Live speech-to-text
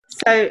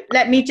So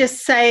let me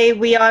just say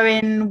we are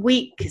in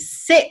week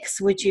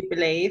 6, would you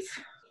believe,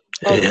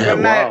 of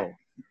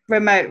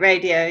remote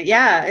radio.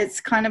 Yeah,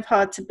 it's kind of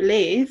hard to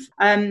believe.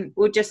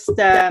 We'll just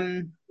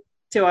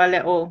do our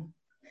little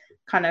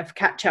kind of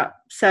catch up.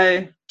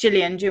 So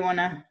Gillian, do you want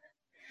to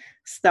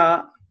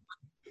start?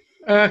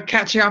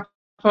 Catching up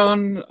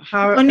on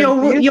how on your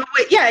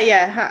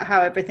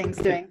how everything's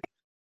doing.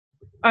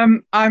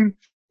 I'm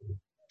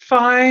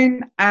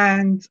fine,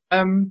 and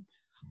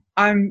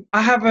I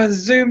have a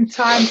Zoom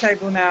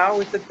timetable now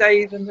with the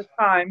days and the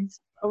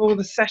times of all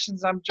the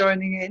sessions I'm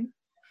joining in.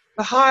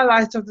 The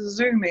highlight of the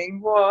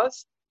Zooming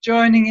was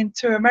joining in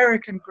 2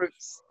 American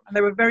groups, and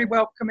they were very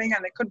welcoming,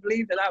 and they couldn't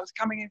believe that I was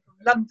coming in from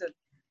London.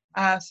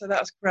 So that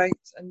was great,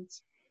 and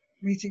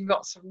meeting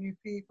lots of new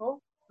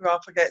people who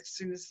I'll forget as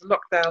soon as the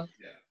lockdown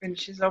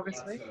finishes,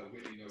 obviously.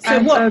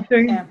 So what?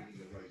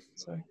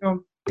 Sorry,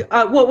 go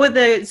on. What were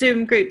the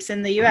Zoom groups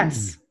in the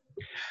US?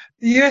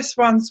 The US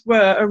ones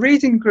were a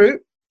reading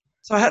group,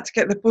 so I had to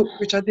get the book,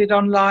 which I did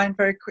online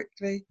very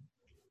quickly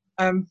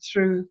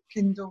through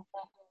Kindle,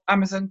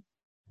 Amazon.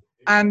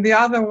 And the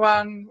other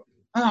one,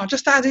 I'll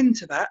just add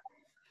into that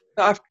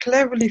I've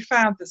cleverly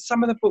found that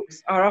some of the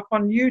books are up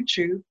on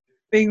YouTube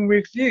being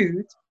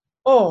reviewed,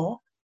 or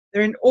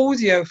they're in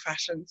audio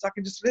fashion, so I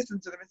can just listen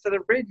to them instead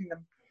of reading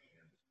them.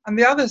 And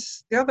the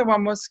other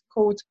one was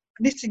called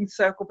Knitting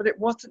Circle, but it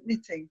wasn't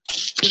knitting.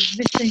 It was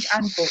knitting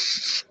and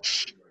books.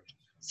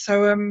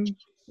 So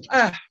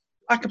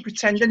I could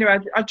pretend. Anyway,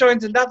 I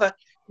joined another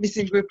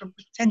knitting group and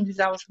pretended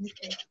I was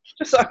knitting,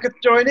 just so I could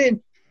join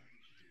in.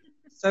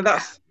 So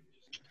that's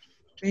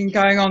been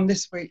going on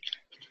this week.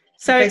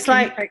 So it's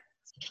like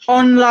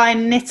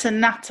online knit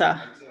and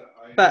natter,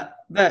 but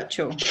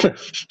virtual,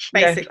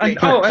 basically.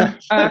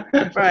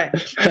 Right,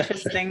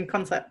 interesting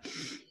concept.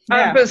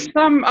 Yeah. But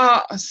some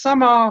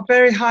are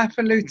very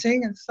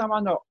highfalutin and some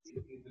are not.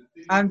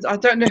 And I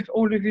don't know if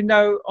all of you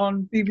know,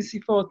 on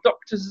BBC4,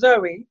 Dr.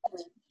 Zoe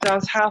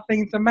does How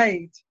Things Are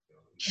Made.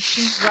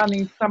 She's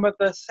running some of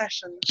the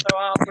sessions, so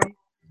I'll be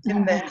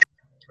in there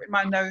with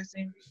my nose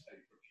in.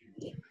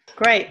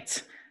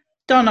 Great.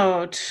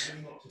 Donald,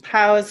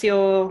 how's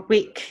your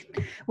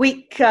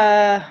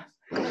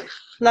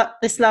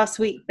this last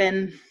week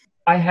been?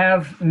 I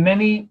have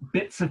many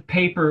bits of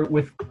paper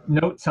with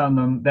notes on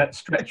them that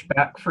stretch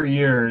back for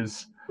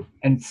years,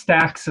 and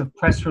stacks of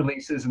press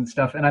releases and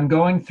stuff, and I'm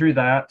going through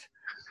that,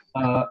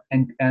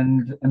 and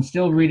I'm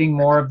still reading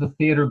more of the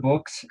theater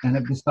books, and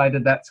have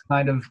decided that's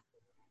kind of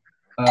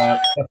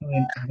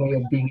definitely a way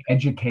of being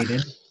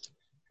educated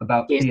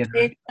about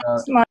theater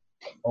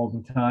all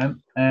the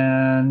time.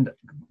 And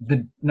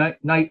the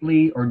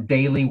nightly or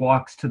daily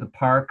walks to the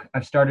park,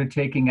 I've started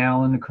taking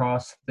Alan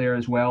across there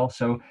as well,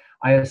 so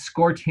I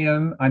escort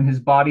him, I'm his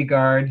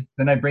bodyguard,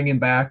 then I bring him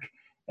back,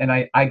 and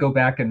I go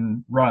back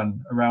and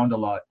run around a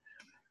lot.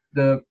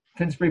 The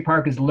Finsbury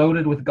Park is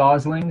loaded with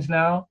goslings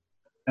now,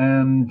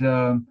 and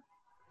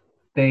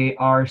they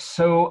are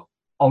so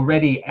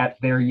already at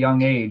their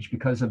young age,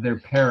 because of their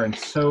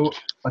parents, so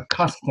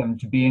accustomed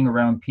to being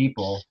around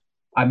people.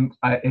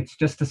 It's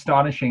just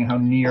astonishing how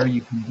near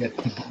you can get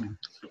to be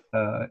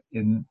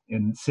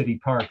in city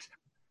parks.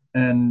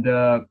 And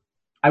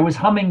I was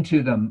humming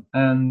to them,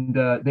 and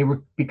they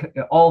were,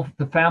 all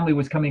the family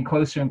was coming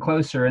closer and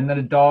closer, and then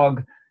a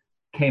dog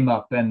came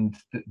up, and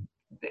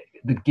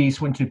the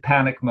geese went to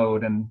panic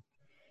mode and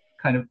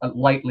kind of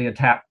lightly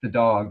attacked the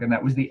dog, and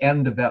that was the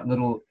end of that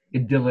little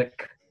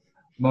idyllic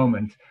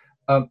moment.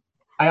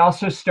 I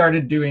also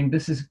started doing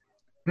what is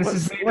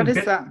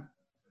that?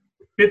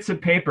 Bits of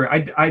paper.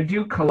 I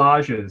do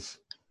collages,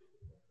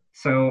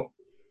 so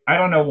I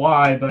don't know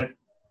why, but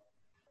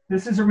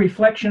this is a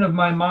reflection of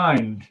my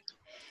mind.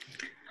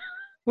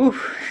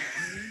 Oof.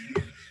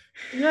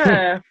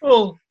 Yeah,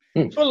 full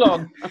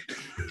on.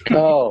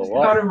 Oh,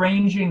 wow. About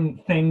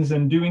arranging things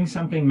and doing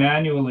something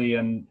manually,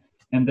 and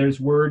there's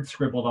words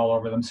scribbled all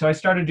over them. So I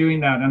started doing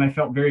that, and I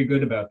felt very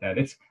good about that.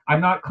 I'm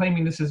not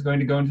claiming this is going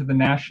to go into the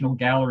National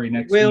Gallery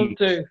next week. Will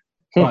do.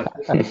 But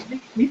it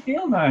makes me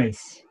feel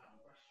nice.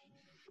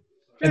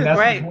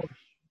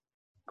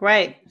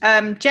 Great.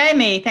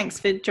 Jamie, thanks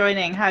for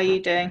joining. How are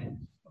you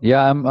doing?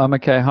 Yeah, I'm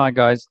okay. Hi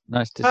guys,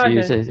 nice to see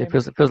you. It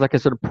feels like a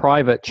sort of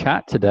private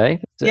chat today.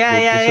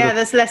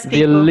 There's less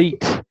people.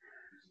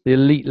 The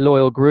elite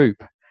loyal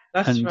group.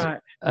 That's right.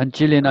 And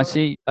Gillian, I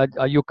see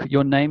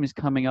your name is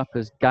coming up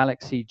as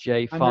Galaxy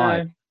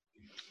J5.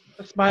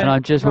 And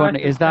I'm just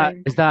wondering, is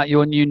that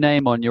your new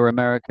name on your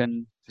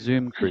American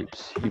Zoom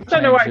groups? I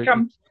don't know why it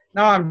comes.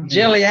 No, I'm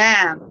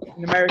Jillian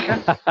in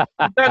America.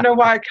 I don't know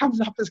why it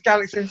comes up as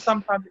Galaxy, and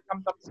sometimes it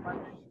comes up as my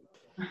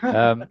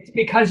name. It's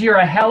because you're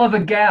a hell of a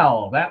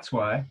gal, that's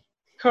why.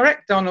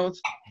 Correct, Donald.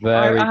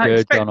 Very good, I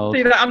expect Donald. to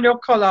see that on your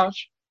collage.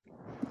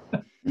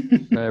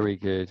 Very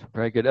good,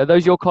 very good. Are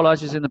those your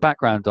collages in the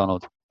background,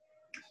 Donald?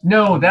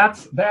 No,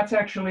 that's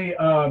actually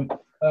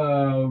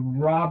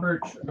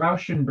Robert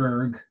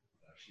Rauschenberg.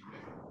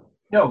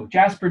 No,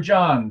 Jasper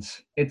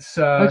Johns. It's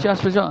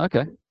Jasper Johns.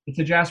 Okay. It's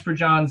a Jasper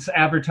Johns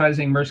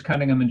advertising Merce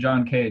Cunningham and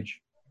John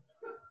Cage.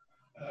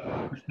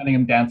 Merce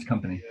Cunningham Dance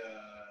Company.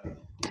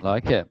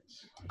 Like it.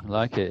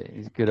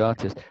 He's a good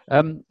artist.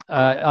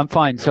 I'm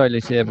fine. Sorry,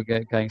 Lucy, we're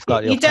going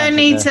slightly. You don't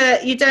need to.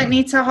 You don't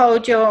need to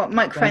hold your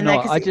microphone there.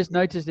 I just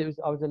noticed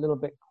I was a little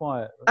bit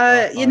quiet.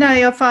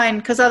 You're fine,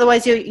 because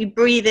otherwise you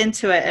breathe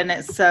into it and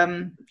it's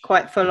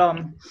quite full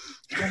on.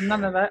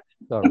 None of that.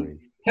 Sorry.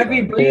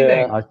 Heavy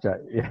breathing.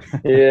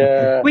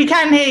 Yeah. We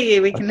can hear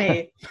you. We can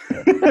hear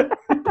you.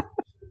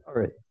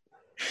 Sorry.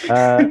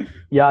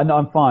 No,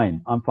 I'm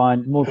fine.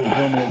 More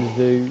normally at the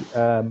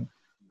zoo.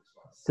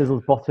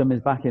 Sizzle's bottom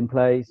is back in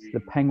place. The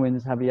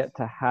penguins have yet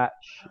to hatch.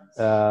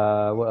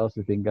 What else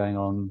has been going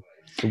on?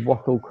 The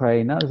wattle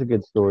crane. That was a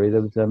good story.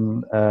 There was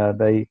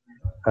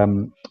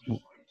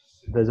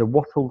there's a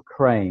wattle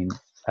crane,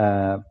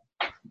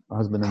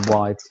 husband and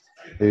wife,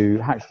 who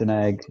hatched an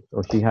egg,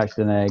 or she hatched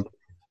an egg,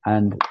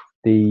 and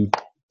the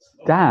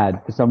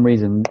dad, for some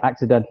reason,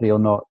 accidentally or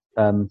not,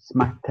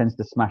 tends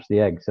to smash the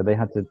egg. So they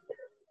had to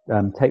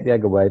take the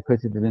egg away,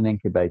 put it in an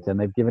incubator, and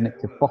they've given it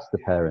to foster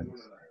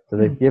parents. So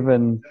they've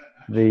given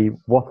the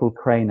wattle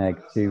crane egg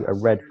to a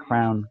red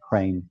crown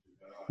crane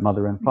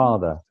mother and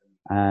father.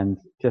 And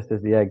just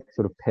as the egg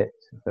sort of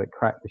pipped, so it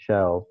cracked the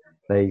shell,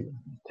 they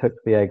took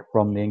the egg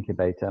from the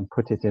incubator and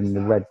put it in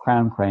the red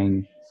crown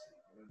crane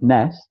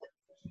nest,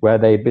 where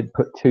they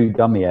put 2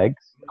 dummy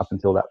eggs up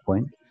until that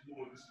point,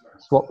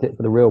 swapped it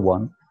for the real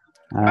one,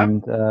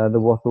 and the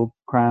wattle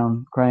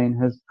crown crane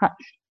has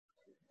hatched.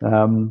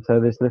 So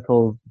this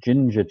little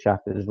ginger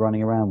chap is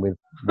running around with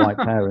white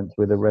parents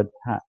with a red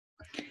hat.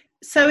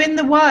 So in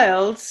the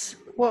wilds,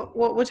 what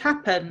would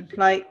happen?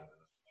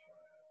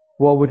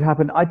 What would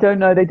happen? I don't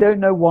know. They don't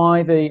know why.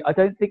 I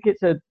don't think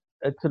it's a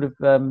sort of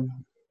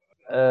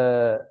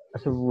a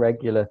sort of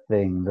regular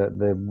thing that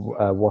the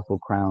wattle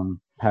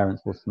crown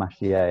parents will smash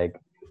the egg.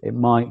 It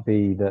might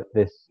be that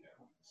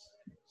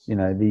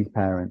these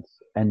parents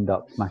end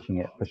up smashing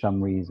it for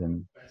some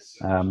reason,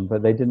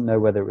 but they didn't know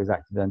whether it was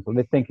accidental.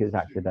 They think it was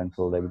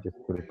accidental. They were just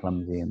sort of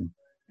clumsy and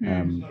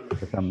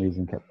for some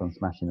reason kept on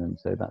smashing them.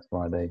 So that's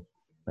why they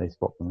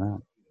swapped them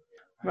out.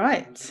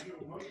 Right.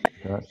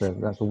 So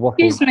that's a wattle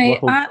crane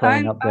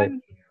update.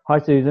 Hi,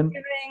 Susan.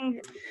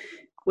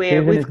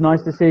 Susan, it's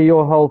nice to see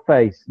your whole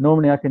face.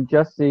 Normally I can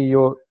just see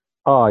your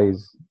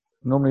eyes.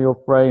 Normally your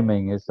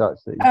framing is such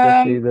that you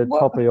just see the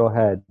top of your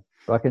head.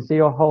 But I can see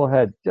your whole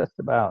head just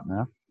about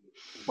now.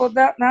 Well,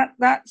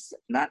 that's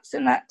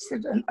an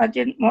accident. I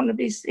didn't want to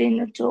be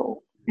seen at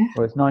all.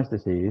 Well, it's nice to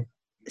see you.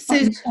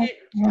 Susan,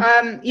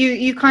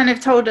 you kind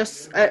of told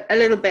us a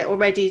little bit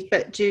already,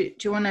 but do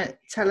you want to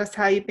tell us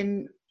how you've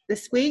been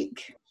this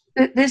week?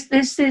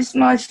 This is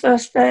my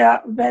first day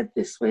out of bed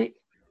this week.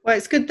 Well,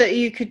 it's good that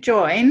you could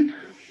join.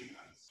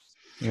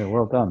 Yeah,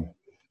 well done.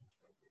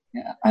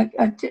 Yeah,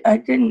 I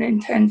didn't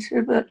intend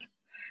to, but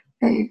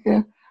there you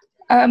go.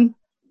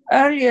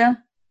 Earlier,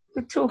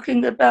 we're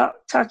talking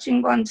about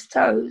touching one's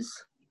toes.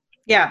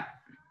 Yeah.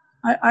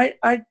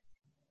 I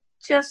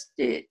just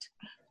did.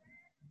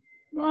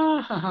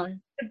 Wow.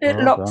 A bit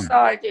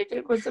lopsided.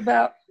 It was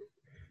about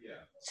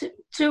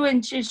 2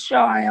 inches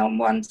shy on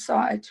one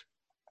side.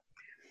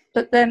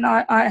 But then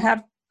I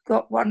have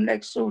got one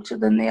leg shorter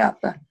than the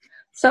other.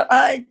 So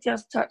I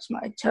just touched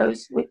my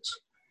toes, which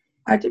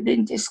I'd have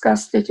been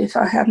disgusted if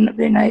I hadn't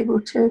been able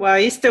to. Well,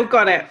 you still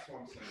got it.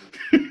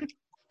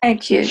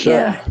 Thank you,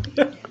 yeah.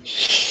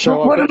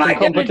 So what am I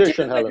going to do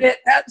with it?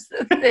 That's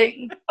the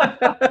thing.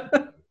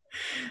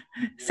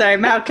 So,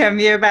 Malcolm,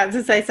 you're about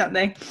to say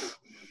something.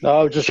 No,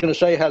 I was just going to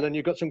say, Helen,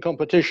 you've got some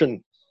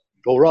competition.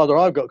 Or rather,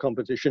 I've got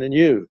competition in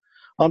you.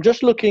 I'm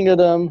just looking at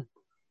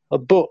a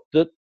book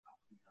that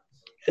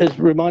has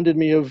reminded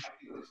me of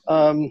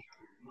a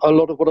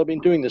lot of what I've been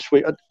doing this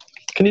week.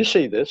 Can you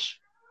see this?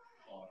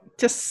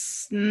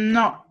 Just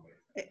not.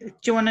 Do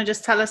you want to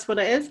just tell us what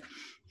it is?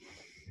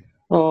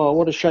 Oh,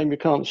 what a shame you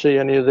can't see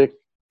any of the.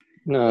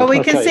 No. Well, we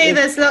can see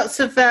there's lots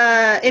of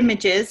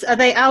images. Are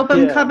they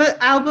album covers?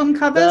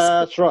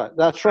 That's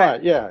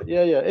right. Yeah.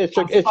 It's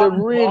a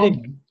really.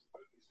 Blondie.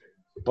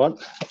 What?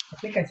 I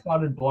think I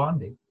spotted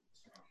Blondie.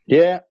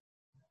 Yeah.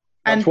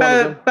 And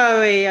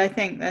Bowie, I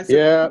think there's.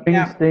 Yeah.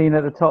 Springsteen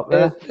at the top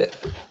there.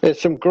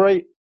 It's some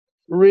great,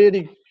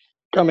 really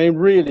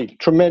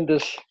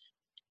tremendous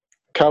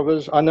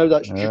covers. I know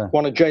that's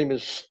one of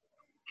James'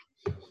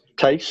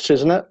 tastes,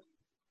 isn't it?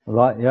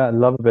 I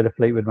love a bit of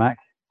Fleetwood Mac.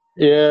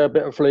 Yeah, a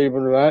bit of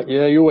Fleetwood Mac.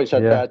 Yeah, you always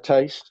had bad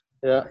taste.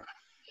 Yeah.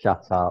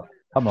 Shut up.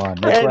 Come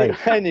on.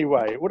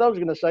 Anyway, what I was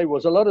going to say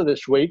was a lot of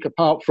this week,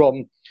 apart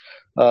from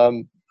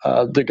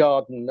the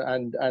garden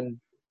and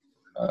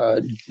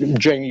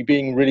Jamie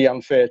being really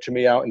unfair to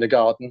me out in the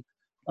garden,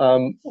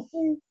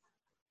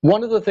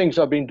 one of the things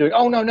I've been doing.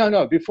 Oh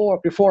no! Before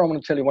I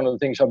want to tell you one of the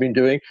things I've been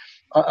doing,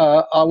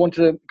 I want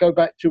to go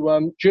back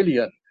to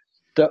Gillian.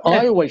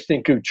 I always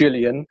think of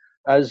Gillian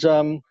as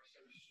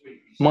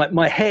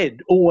my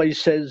head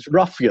always says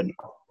ruffian.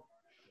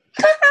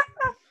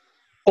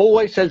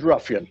 Always says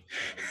ruffian,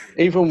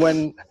 even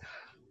when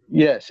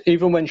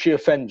she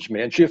offends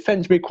me, and she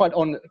offends me quite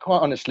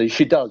honestly.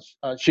 She does.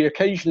 She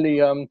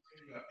occasionally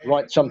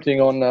writes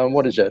something on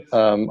what is it?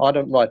 I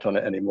don't write on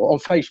it anymore, on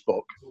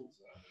Facebook.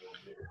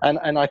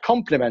 And I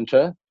compliment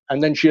her,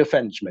 and then she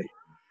offends me.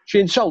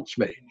 She insults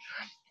me.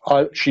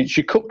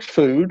 She cooks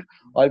food.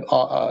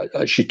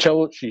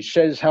 She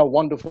says how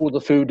wonderful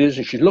the food is,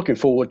 and she's looking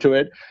forward to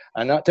it.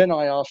 And then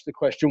I ask the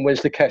question,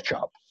 "Where's the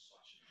ketchup?"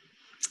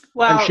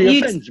 Well, and she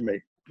offends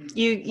me.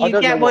 You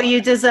get what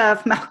you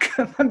deserve,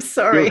 Malcolm. I'm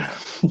sorry.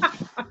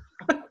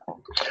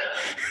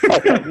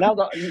 Okay, now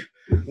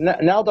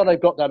that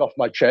I've got that off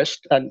my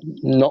chest and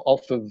not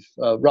off of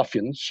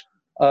Ruffians,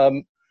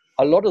 a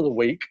lot of the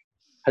week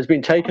has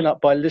been taken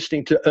up by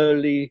listening to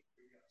early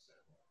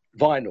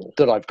vinyl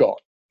that I've got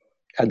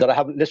and that I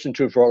haven't listened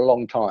to for a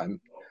long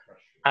time.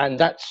 And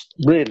that's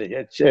really,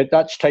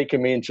 that's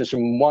taken me into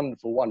some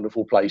wonderful,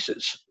 wonderful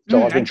places.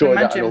 So I've enjoyed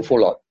that an awful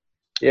lot.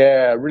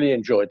 Yeah, I really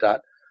enjoyed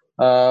that.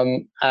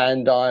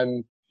 And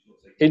I'm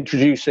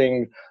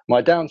introducing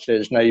my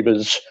downstairs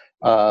neighbours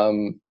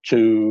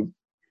to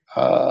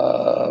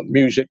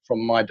music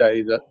from my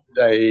day that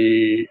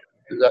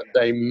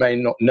they may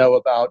not know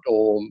about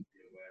or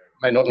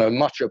may not know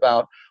much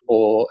about,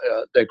 or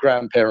their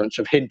grandparents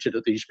have hinted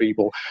at these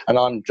people, and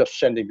I'm just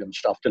sending them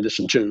stuff to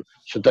listen to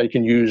so they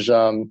can use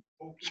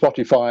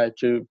Spotify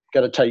to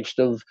get a taste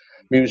of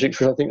music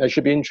which I think they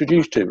should be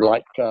introduced to,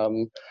 like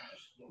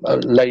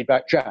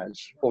laid-back jazz,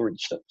 for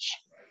instance.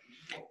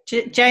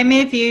 Jamie,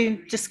 have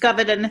you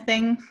discovered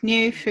anything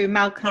new through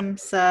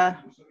Malcolm's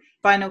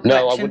vinyl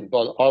collection?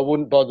 No, I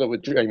wouldn't bother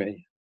with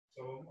Jamie.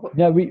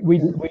 No,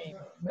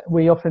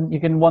 we often, you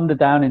can wander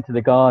down into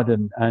the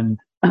garden and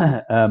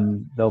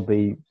there'll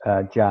be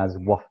jazz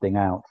wafting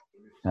out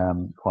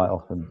quite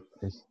often.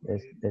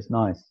 It's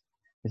nice.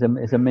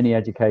 It's a mini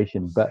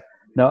education. But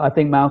no, I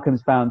think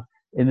Malcolm's found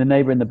in the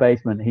neighbour in the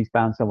basement. He's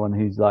found someone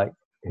who's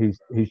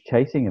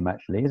chasing him,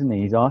 actually, isn't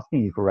he? He's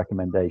asking you for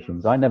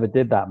recommendations. I never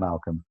did that,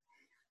 Malcolm.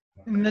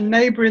 And the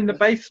neighbour in the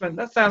basement.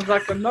 That sounds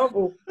like a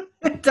novel.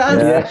 It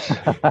does.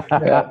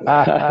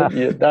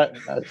 Yeah,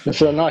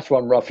 that's a nice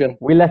one, Ruffian.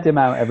 We let him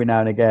out every now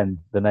and again,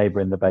 the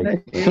neighbour in the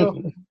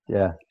basement.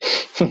 Yeah.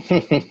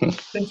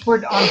 Since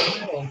we're on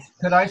titles,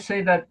 could I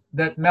say that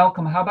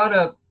Malcolm, how about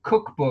a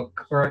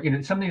cookbook or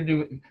something to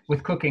do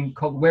with cooking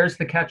called "Where's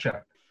the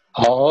Ketchup"?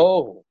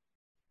 Oh,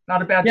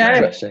 not a bad title.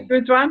 Interesting.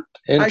 Good one.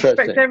 I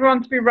expect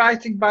everyone to be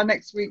writing by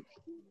next week.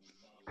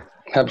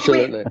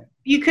 Absolutely.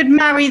 You could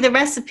marry the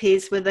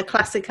recipes with a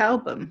classic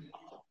album.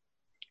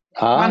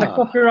 Mine are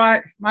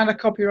copyright.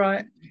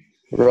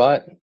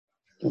 Right.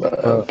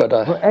 Well,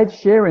 Ed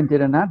Sheeran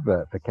did an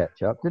advert for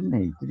ketchup, didn't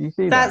he? Did you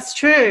see that? That's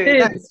true.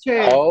 That's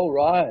true. Oh,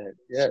 right.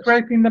 Yes.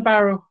 Scraping the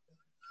barrel.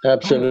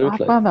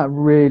 Absolutely. I found that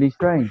really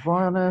strange.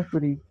 Why on earth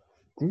would he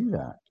do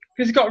that?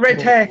 Because he's got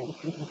red hair.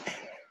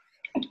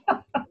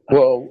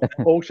 Well,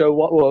 also,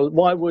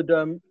 why would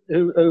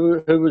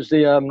who was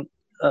the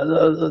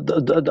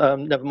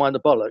never mind the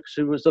bollocks?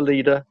 Who was the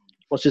leader?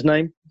 What's his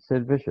name?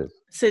 Sid Vicious.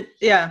 Sid,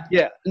 yeah.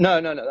 Yeah. No,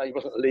 he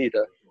wasn't the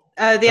leader.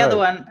 The other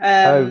one.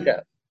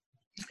 Yeah.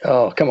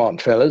 Oh, come on,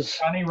 fellas.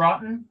 Johnny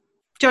Rotten.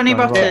 Johnny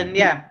Rotten,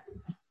 yeah.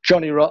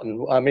 Johnny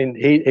Rotten. I mean,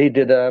 he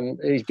did.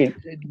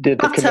 Did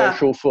the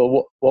commercial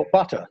for what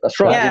butter? That's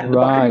right. Yeah.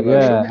 Right.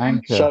 Yeah.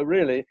 Anchor. So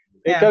really,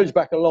 it goes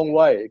back a long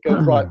way. It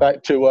goes right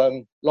back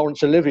to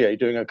Laurence Olivier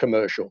doing a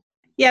commercial.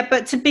 Yeah,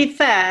 but to be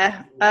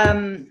fair,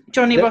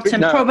 Johnny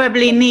Rotten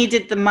probably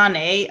needed the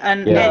money,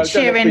 and Ed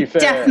Sheeran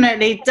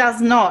definitely does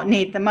not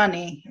need the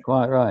money.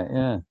 Quite right.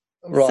 Yeah.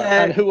 Right, so,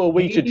 and who are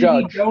we to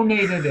judge? He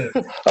donated it.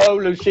 Oh,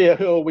 Lucia,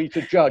 who are we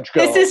to judge?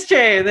 God?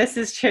 This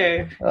is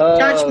true.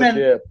 Judgment.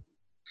 Dear.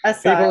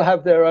 People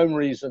have their own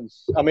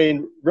reasons. I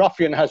mean,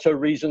 Ruffian has her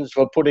reasons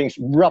for putting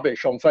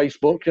rubbish on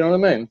Facebook. You know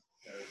what I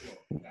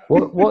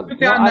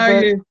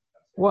mean?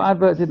 What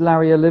advert did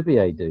Larry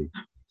Olivier do?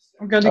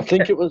 I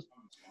think it was.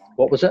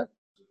 What was that?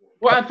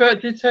 What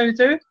advert did he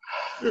do?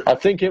 I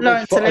think it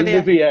was for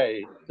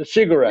Olivier, the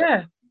cigarette.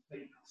 Yeah.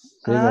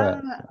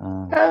 Cigarette.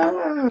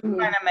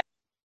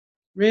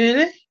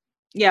 Really?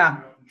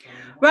 Yeah.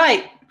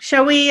 Right.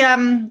 Shall we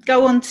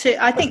go on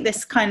to? I think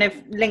this kind of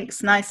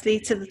links nicely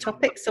to the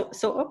topic,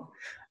 sort of.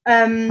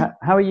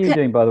 How are you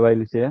doing, by the way,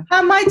 Lucia? How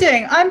am I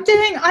doing?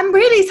 I'm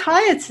really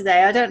tired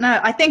today. I don't know.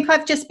 I think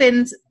I've just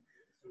been,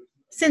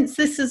 since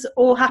this has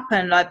all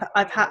happened,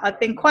 I've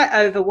been quite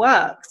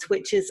overworked,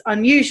 which is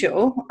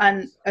unusual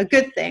and a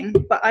good thing.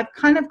 But I've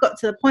kind of got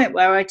to the point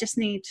where I just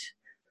need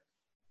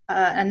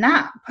a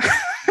nap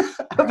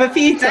of a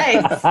few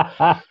days.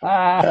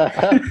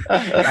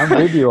 I'm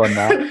with you on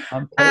that.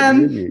 I'm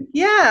totally with you.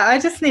 Yeah, I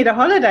just need a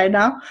holiday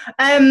now.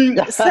 But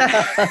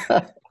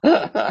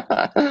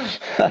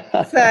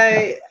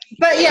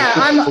yeah,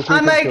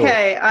 I'm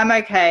okay. I'm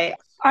okay.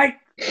 I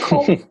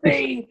caught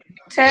the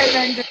tail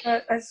end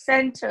of a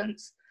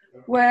sentence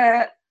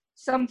where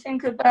something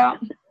about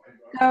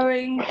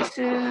going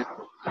to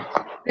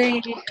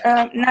the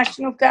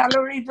National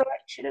Gallery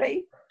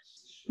virtually.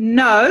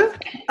 No,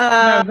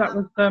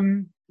 no,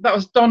 that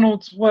was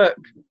Donald's work.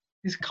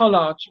 His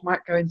collage might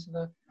go into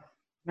the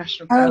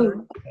National Gallery.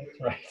 That's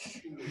right.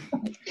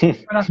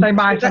 When I say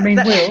might, I mean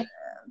will.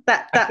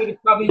 I think it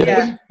probably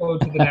wouldn't go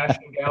to the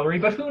National Gallery,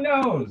 but who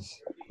knows?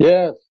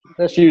 Yeah,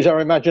 let's use our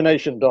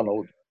imagination,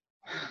 Donald.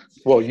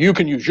 Well, you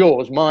can use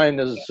yours. Mine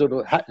has sort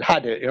of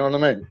had it, you know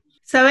what I mean?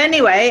 So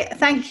anyway,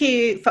 thank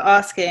you for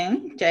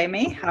asking,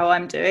 Jamie, how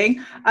I'm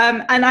doing.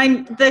 And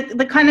I'm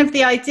the kind of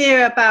the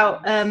idea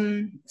about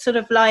sort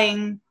of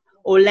lying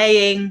or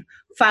laying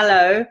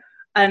fallow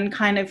and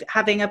kind of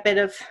having a bit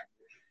of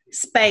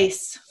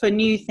space for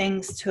new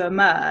things to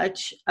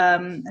emerge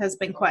has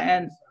been quite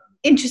an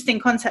interesting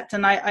concept.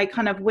 And I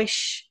kind of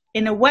wish,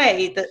 in a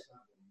way, that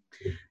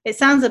it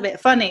sounds a bit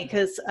funny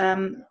because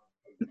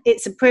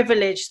it's a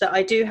privilege that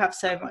I do have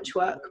so much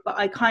work, but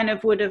I kind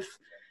of would have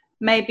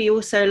maybe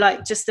also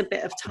like just a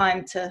bit of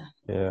time to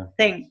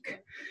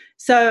think.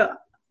 So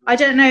I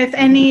don't know if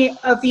any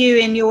of you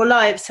in your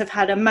lives have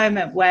had a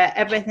moment where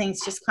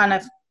everything's just kind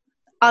of,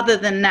 other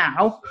than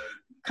now,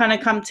 kind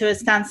of come to a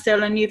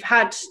standstill, and you've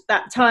had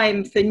that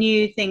time for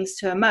new things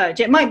to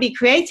emerge. It might be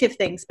creative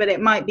things, but it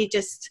might be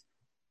just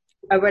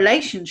a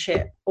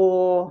relationship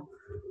or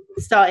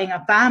starting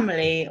a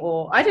family,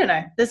 or I don't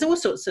know. There's all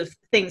sorts of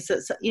things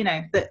that, you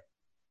know, that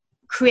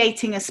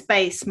creating a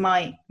space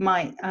might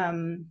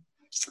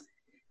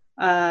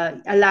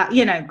allow,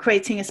 you know,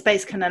 creating a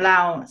space can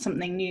allow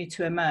something new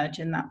to emerge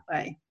in that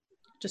way.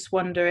 Just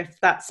wonder if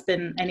that's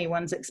been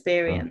anyone's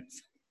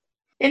experience.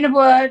 In a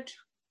word,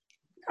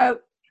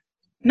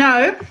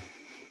 No,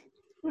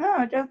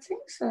 I don't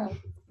think so.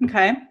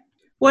 Okay.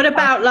 What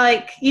about,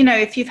 like, you know,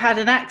 if you've had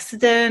an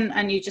accident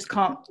and you just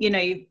can't, you know,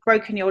 you've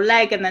broken your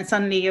leg and then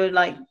suddenly you're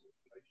like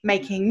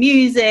making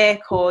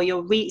music, or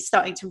you're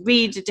starting to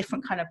read a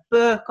different kind of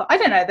book, or I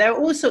don't know, there are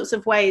all sorts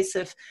of ways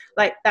of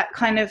like that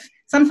kind of,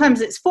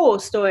 sometimes it's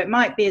forced, or it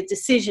might be a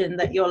decision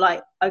that you're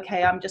like,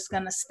 okay, I'm just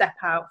going to step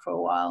out for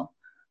a while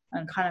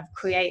and kind of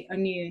create a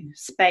new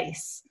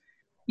space.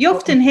 You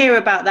often hear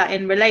about that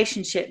in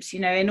relationships, you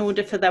know, in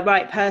order for the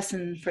right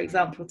person, for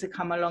example, to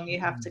come along, you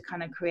have to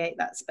kind of create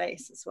that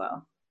space as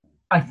well.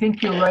 I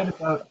think you're right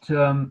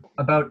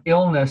about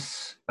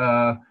illness.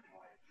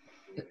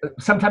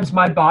 Sometimes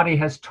my body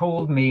has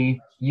told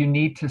me, you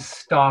need to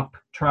stop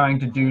trying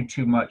to do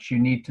too much. You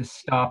need to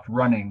stop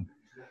running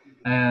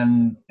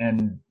and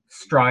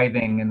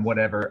striving and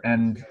whatever.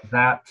 And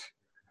that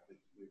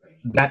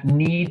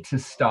need to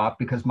stop,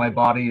 because my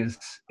body is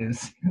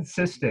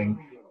insisting,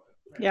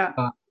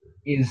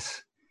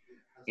 is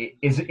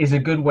a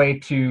good way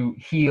to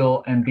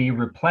heal and be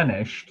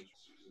replenished.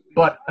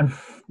 But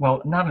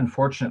well, not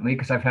unfortunately,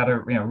 because I've had a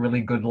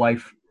really good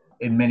life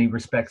in many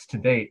respects to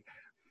date.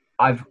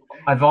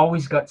 I've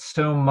always got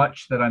so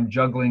much that I'm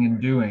juggling and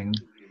doing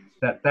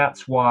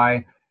that's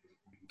why,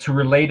 to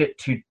relate it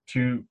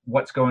to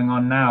what's going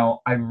on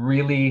now, I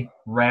really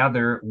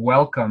rather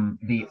welcome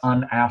the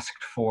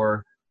unasked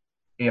for,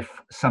 if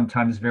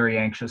sometimes very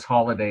anxious,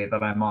 holiday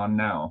that I'm on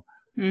now.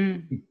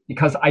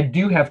 Because I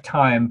do have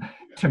time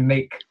to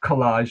make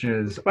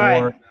collages,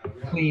 or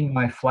clean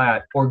my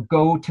flat, or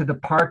go to the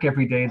park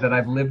every day that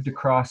I've lived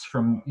across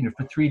from,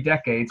 for 3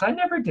 decades. I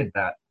never did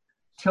that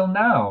till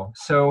now.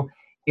 So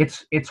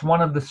it's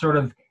one of the sort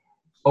of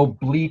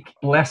oblique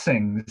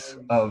blessings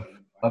of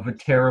a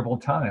terrible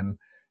time,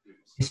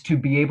 is to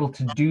be able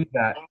to do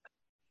that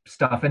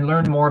stuff and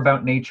learn more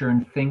about nature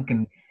and think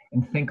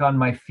on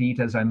my feet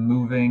as I'm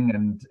moving,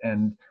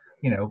 and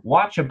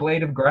watch a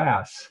blade of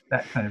grass,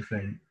 that kind of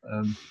thing.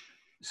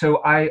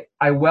 So I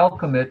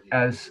welcome it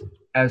as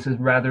a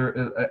rather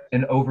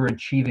an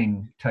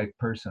overachieving type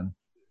person.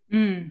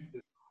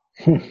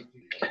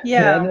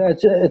 Yeah,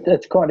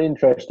 it's quite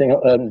interesting,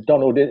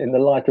 Donald, in the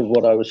light of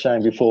what I was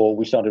saying before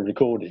we started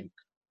recording,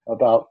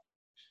 about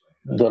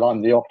that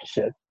I'm the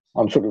opposite.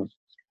 I'm sort of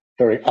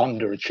very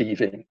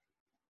underachieving.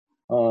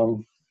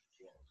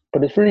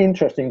 But it's really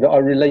interesting that I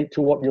relate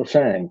to what you're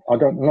saying. I'm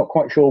not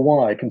quite sure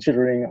why,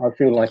 considering I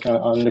feel like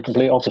I'm the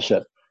complete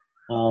opposite.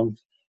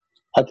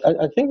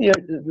 I think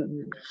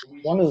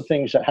one of the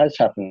things that has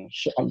happened,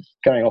 I'm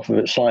going off of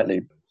it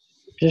slightly,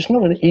 it's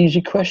not an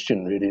easy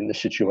question really in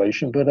this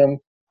situation, but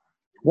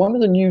one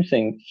of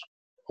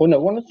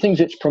the things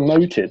it's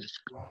promoted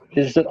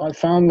is that I'm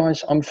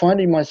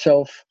finding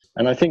myself,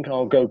 and I think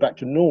I'll go back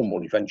to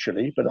normal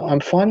eventually, but I'm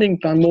finding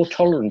I'm more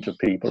tolerant of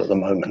people at the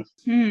moment.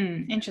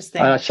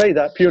 Interesting. And I say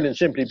that purely and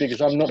simply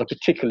because I'm not a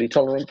particularly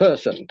tolerant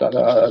person.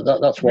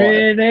 That's why.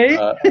 Really?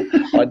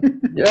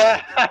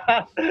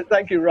 Yeah.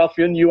 Thank you,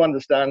 Ruffian. You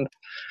understand.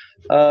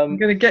 I'm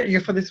going to get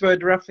you for this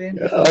word, Ruffian.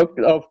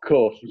 Of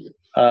course.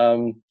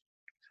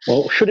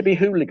 Well, should it be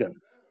hooligan?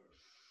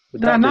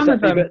 No, none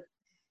of them.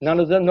 None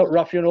of them, not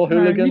ruffian or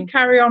hooligan? No, you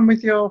carry on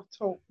with your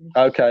talk.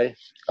 Okay,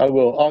 I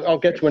will. I'll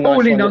get to a nice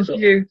Pauline one. On to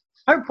you.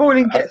 Hope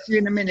Pauline gets you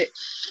in a minute.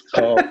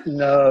 Oh,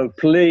 no,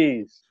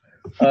 please.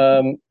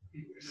 What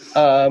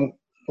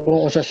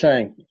was I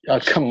saying? Oh,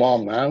 come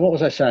on, man. What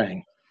was I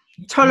saying?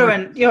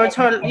 Tolerant.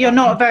 You're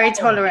not very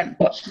tolerant.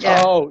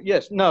 Yeah. Oh,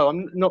 yes. No,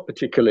 I'm not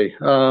particularly.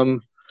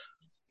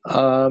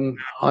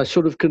 I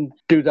sort of can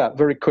do that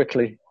very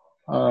quickly.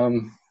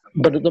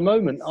 But at the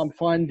moment, I'm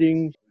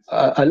finding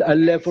a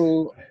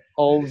level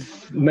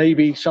of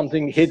maybe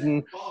something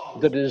hidden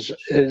that is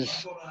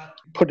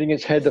putting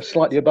its head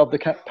slightly above the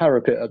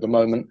parapet at the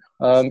moment,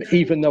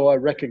 even though I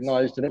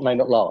recognise that it may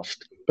not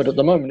last. But at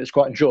the moment, it's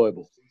quite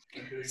enjoyable.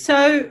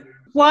 So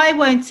why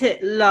won't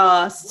it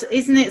last?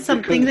 Isn't it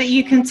something that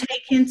you can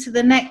take into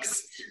the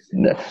next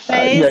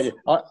phase?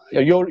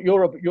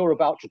 You're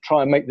about to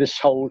try and make this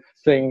whole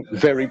thing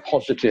very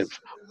positive.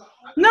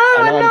 No,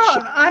 I'm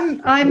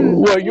not.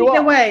 I'm well, you either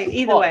are. way.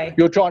 Either way.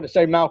 You're trying to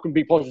say, Malcolm,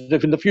 be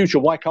positive in the future.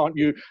 Why can't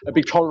you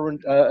be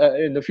tolerant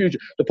in the future?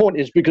 The point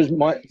is because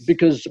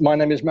my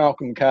name is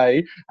Malcolm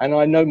Kay, and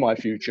I know my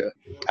future,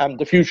 and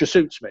the future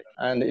suits me,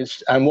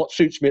 and what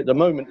suits me at the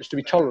moment is to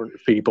be tolerant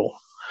of people,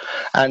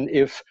 and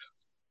if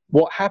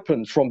what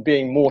happens from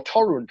being more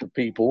tolerant of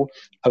people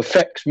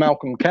affects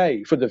Malcolm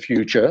Kay for the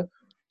future,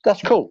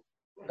 that's cool,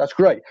 that's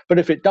great. But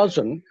if it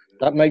doesn't,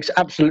 that makes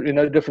absolutely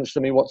no difference to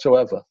me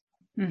whatsoever.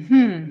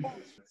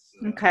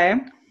 Okay.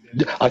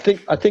 I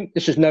think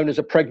this is known as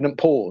a pregnant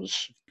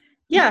pause.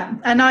 Yeah,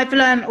 and I've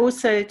learned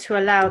also to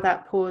allow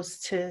that pause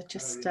to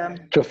just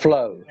to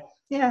flow.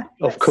 Yeah.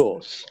 Of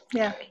course.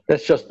 Yeah.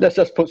 Let's just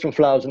put some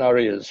flowers in our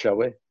ears, shall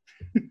we?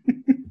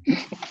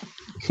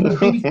 So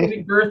who's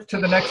giving birth to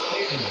the next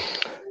baby?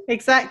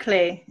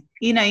 Exactly.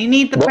 You know, you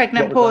need the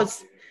pregnant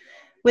pause.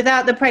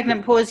 Without the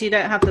pregnant pause, you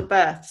don't have the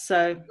birth.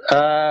 So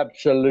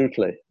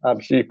absolutely,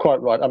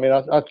 quite right. I mean,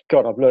 I've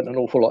learned an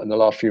awful lot in the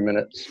last few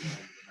minutes.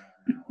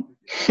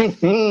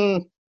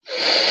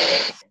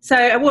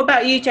 So, what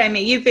about you,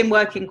 Jamie? You've been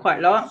working quite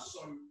a lot.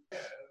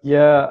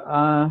 Yeah,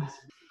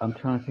 I'm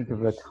trying to think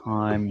of a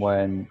time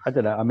when I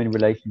don't know. I mean,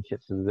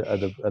 relationships are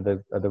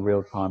the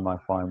real time I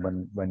find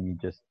when you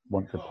just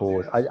want to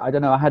pause. I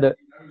don't know. I had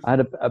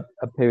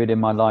a period in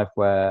my life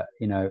where,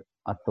 you know,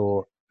 I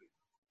thought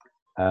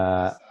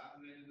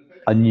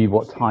I knew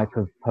what type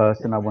of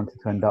person I wanted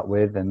to end up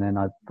with, and then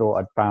I thought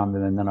I'd found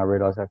them, and then I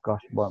realised, oh gosh,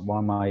 why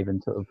am I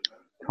even sort of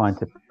trying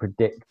to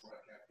predict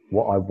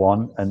what I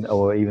want,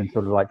 or even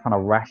sort of like trying to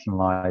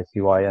rationalise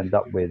who I end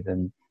up with,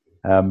 and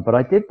but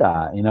I did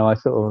that, you know. I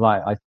sort of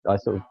like I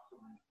sort of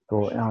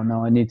thought, oh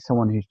no, I need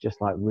someone who's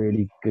just like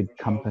really good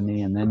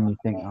company, and then you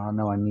think, oh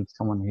no, I need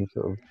someone who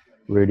sort of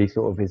really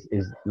sort of is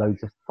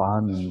loads of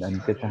fun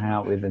and good to hang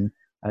out with, and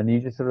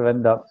you just sort of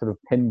end up sort of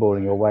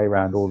pinballing your way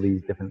around all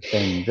these different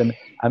things, and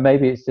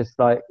maybe it's just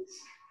like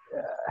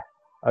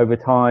over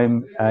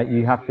time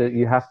you have to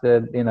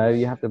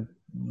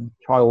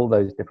try all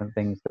those different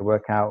things to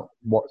work out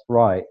what's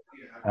right.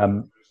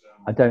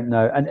 I don't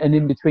know, and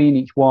in between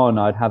each one,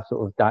 I'd have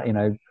sort of that, you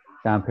know,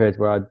 down periods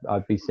where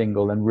I'd be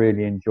single and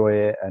really enjoy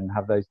it, and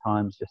have those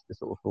times just to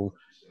sort of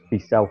be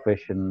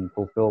selfish and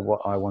fulfill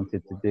what I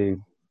wanted to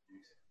do.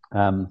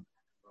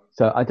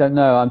 So I don't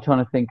know. I'm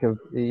trying to think of,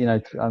 you know,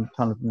 I'm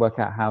trying to work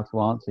out how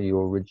to answer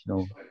your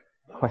original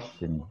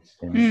question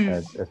in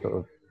a sort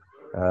of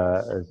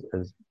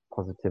as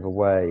positive a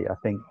way. I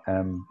think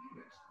I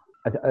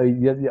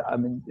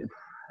mean,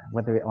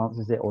 whether it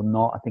answers it or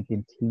not, I think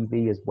in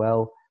TV as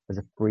well, as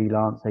a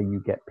freelancer,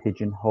 you get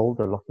pigeonholed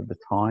a lot of the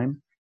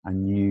time,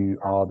 and you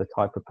are the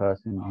type of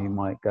person who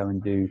might go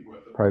and do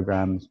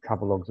programs,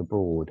 travelogues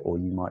abroad, or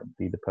you might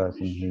be the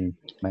person who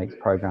makes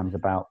programs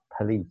about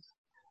police,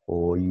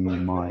 or you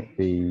might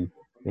be,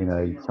 you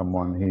know,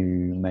 someone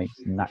who makes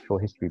natural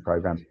history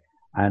programs.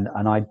 And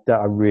I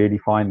really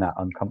find that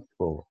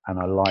uncomfortable, and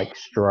I like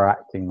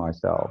extracting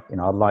myself. You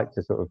know, I'd like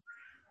to sort of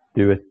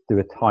do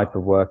a type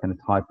of work and a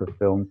type of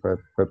film for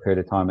a period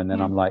of time, and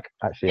then I'm like,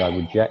 actually, I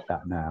reject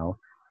that now,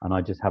 and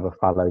I just have a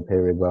fallow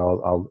period where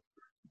I'll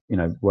you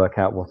know, work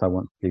out what I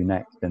want to do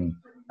next and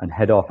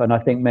head off. And I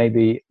think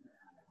maybe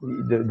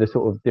the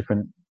sort of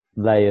different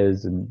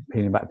layers and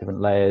peeling back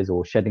different layers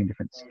or shedding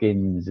different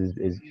skins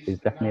is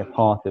definitely a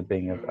part of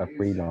being a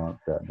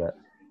freelancer. That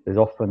there's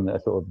often a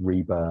sort of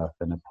rebirth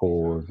and a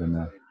pause and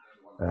a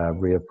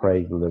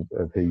reappraisal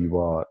of who you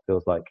are. It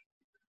feels like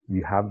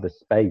you have the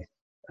space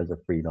as a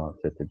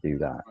freelancer to do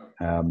that.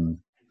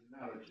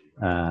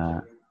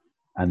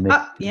 And this,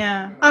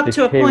 up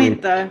to a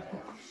point though.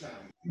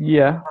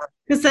 Yeah.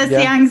 Because there's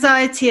the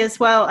anxiety as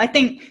well. I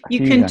think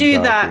you can do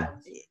that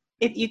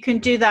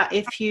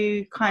if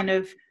you kind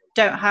of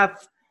don't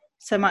have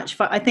so much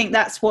fun. I think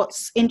that's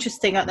what's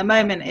interesting at the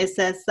moment, is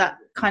there's that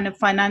kind of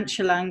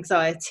financial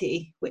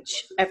anxiety,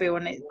 which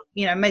everyone,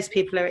 you know, most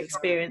people are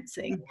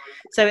experiencing.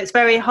 So it's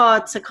very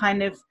hard to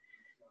kind of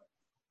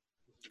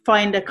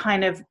find a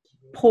kind of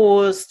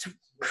paused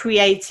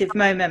creative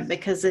moment,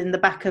 because in the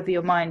back of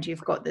your mind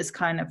you've got this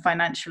kind of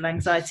financial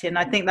anxiety. And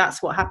I think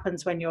that's what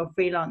happens when you're a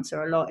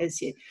freelancer a lot,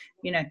 is you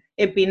know,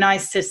 it'd be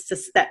nice just to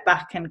step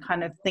back and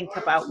kind of think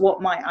about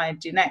what might I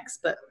do next,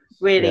 but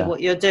really what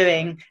you're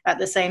doing at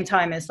the same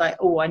time is like,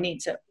 oh, I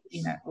need to,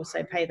 you know,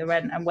 also pay the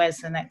rent, and where's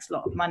the next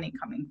lot of money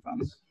coming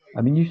from?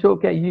 I mean, you sort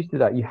of get used to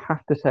that. You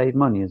have to save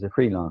money as a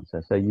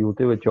freelancer. So you'll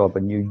do a job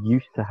and you're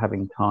used to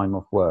having time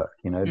off work.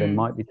 You know, there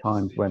might be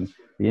times when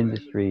the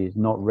industry is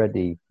not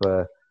ready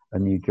for a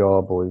new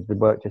job, or the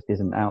work just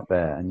isn't out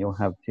there, and you'll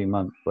have 2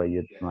 months where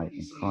you're like,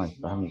 Christ,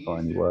 I haven't got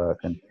any work,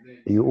 and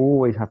you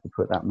always have to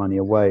put that money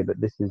away. But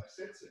this is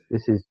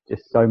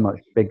just so much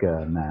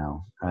bigger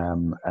now,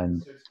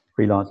 and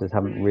freelancers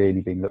haven't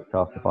really been looked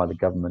after by the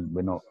government.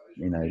 We're not,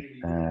 you know,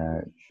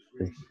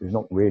 there's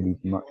not really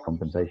much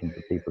compensation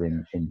for people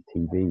in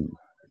TV.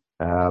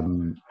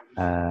 and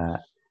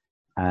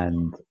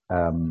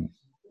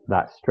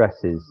that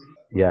stress is,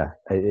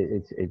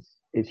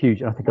 it's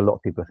huge. And I think a lot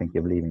of people are thinking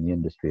of leaving the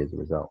industry as a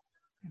result.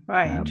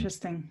 Right,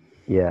 interesting.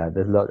 Yeah,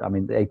 there's a lot. I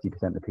mean,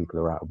 80% of people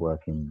are out of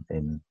work in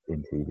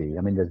TV.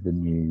 I mean, there's the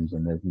news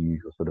and there's the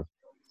usual sort of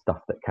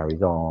stuff that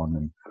carries on,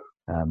 and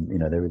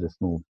there is a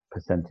small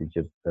percentage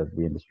of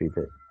the industry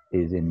that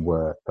is in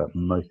work, but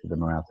most of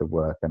them are out of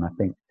work. And I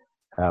think,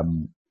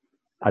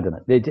 I don't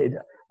know,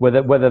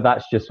 whether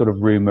that's just sort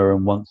of rumor,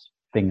 and once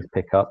things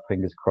pick up,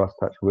 fingers crossed,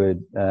 touch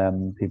wood,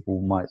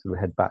 people might sort of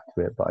head back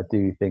to it. But I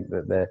do think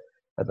that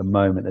at the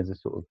moment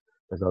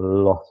there's a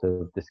lot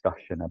of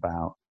discussion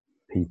about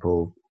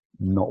people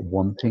not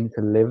wanting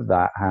to live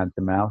that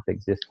hand-to-mouth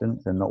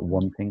existence, and not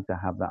wanting to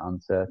have that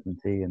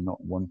uncertainty, and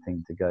not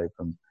wanting to go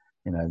from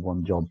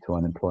one job to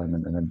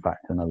unemployment and then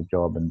back to another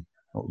job, and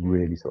not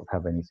really sort of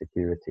have any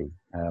security.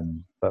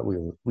 But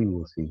we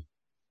will see.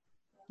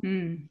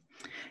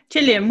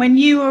 Gillian, when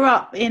you were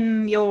up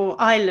in your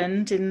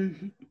island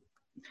in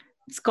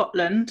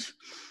Scotland,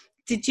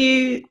 did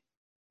you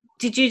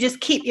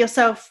just keep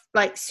yourself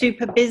like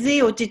super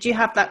busy, or did you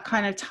have that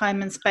kind of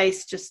time and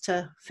space just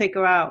to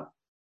figure out?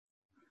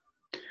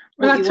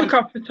 Well, I took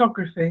up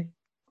photography,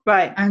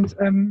 right,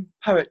 and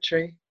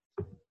poetry,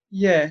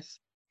 yes,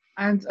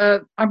 and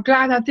I'm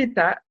glad I did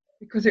that,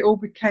 because it all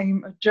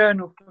became a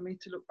journal for me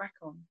to look back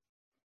on.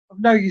 Of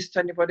no use to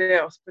anybody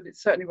else, but it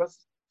certainly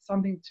was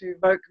something to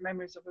evoke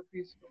memories of a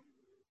beautiful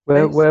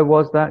place. Where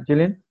was that,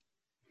 Gillian?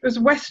 It was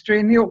Westray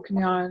in the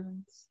Orkney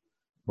Islands.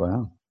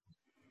 Wow.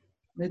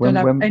 They don't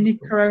have any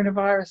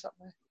coronavirus up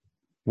there.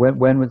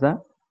 When was that?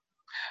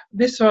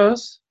 This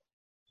was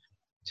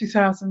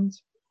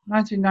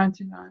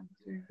 1999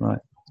 to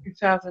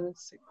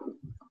 2006.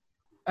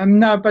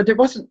 No, but it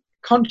wasn't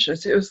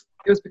conscious. It was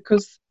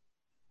because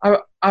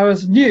I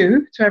was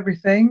new to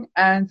everything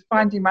and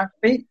finding my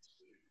feet,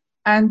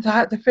 and I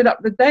had to fill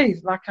up the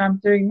days like I'm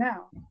doing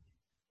now.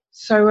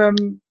 So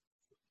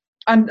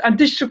and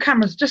digital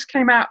cameras just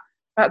came out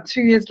about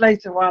 2 years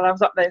later while I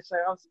was up there. So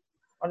I was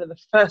one of the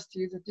first to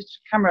use a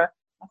digital camera.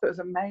 I thought it was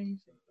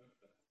amazing.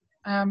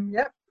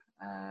 Yep.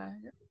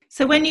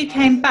 So when you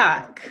came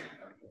back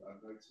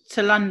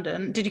to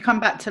London, did you come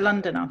back to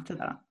London after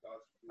that?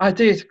 I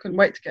did. Couldn't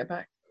wait to get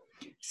back.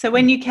 So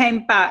when you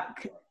came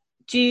back,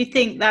 do you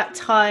think that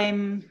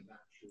time,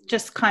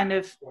 just kind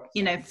of,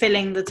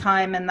 filling the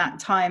time and that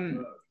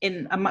time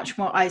in a much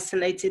more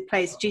isolated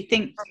place, do you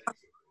think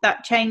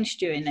that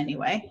changed you in any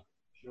way?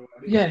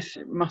 Yes,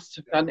 it must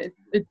have done.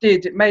 It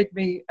did. It made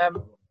me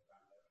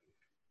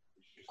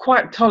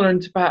quite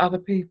tolerant about other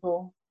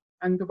people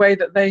and the way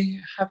that they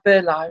have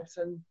their lives,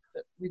 and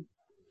that we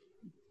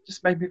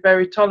just made me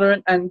very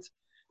tolerant, and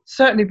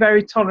certainly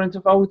very tolerant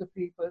of older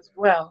people as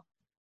well,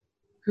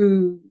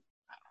 who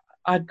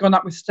I'd gone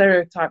up with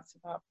stereotypes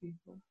about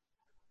people.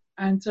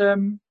 And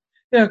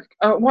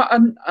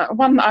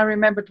one I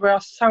remembered where I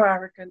was so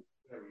arrogant.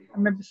 I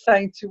remember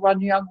saying to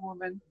one young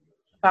woman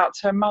about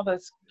her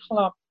mother's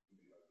club,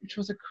 which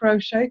was a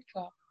crochet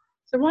club.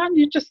 So why don't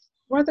you just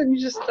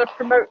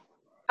promote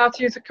how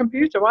to use a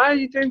computer? Why are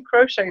you doing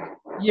crochet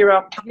year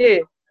after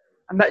year?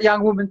 And that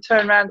young woman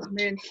turned around to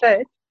me and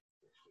said,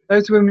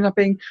 "Those women are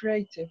being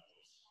creative."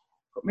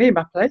 Put me in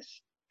my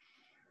place.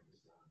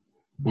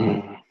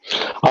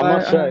 I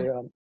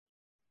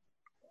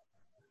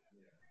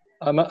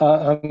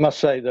must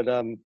say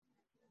that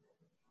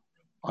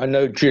I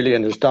know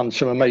Gillian has done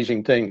some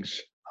amazing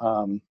things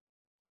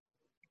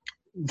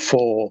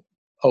for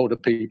older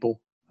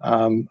people,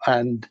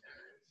 and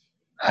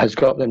has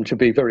got them to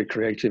be very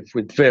creative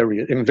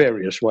in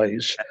various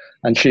ways.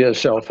 And she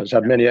herself has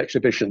had many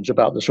exhibitions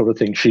about the sort of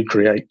things she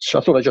creates. I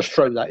thought I'd just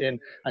throw that in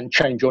and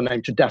change your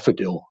name to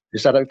Daffodil.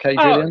 Is that okay,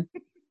 Gillian?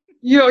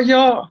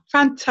 You're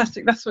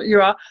fantastic. That's what you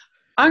are.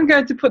 I'm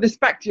going to put this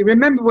back to you.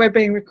 Remember, we're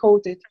being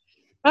recorded.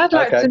 I'd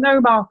like to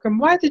know, Malcolm,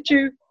 why did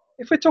you,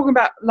 if we're talking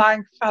about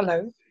lying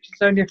fallow, which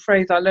is only a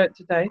phrase I learnt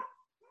today,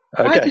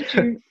 why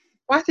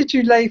did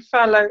you lay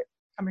fallow,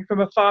 coming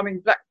from a farming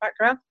black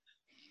background,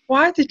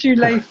 why did you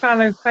lay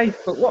fallow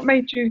Facebook? What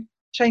made you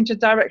change the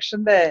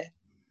direction there?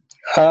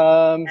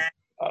 Well,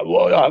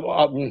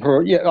 I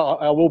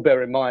will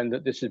bear in mind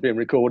that this is being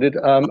recorded.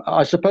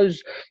 I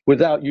suppose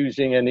without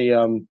using any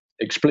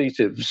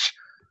expletives,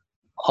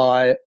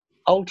 I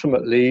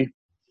ultimately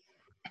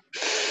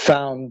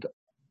found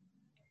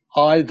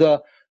either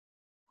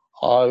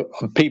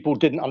people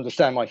didn't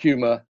understand my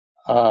humour,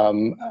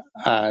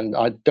 and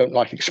I don't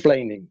like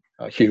explaining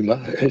humour.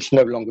 It's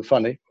no longer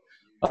funny.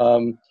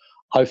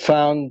 I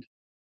found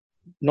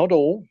not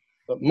all,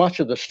 but much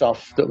of the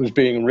stuff that was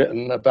being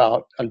written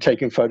about and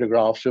taking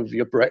photographs of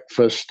your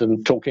breakfast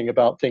and talking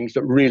about things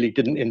that really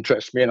didn't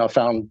interest me, and I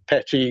found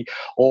petty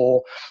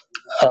or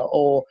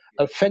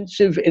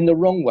offensive in the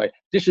wrong way.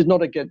 This is not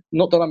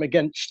that I'm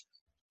against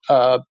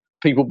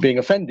people being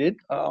offended.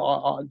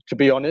 To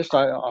be honest,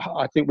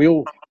 I think we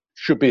all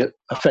should be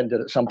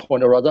offended at some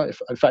point or other.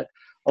 In fact,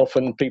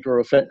 often people are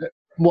offended.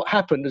 What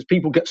happened is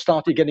people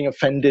started getting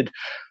offended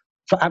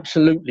for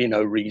absolutely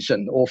no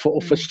reason, or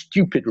for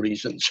stupid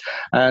reasons.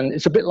 And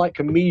it's a bit like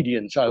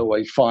comedians, I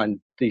always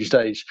find these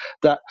days,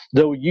 that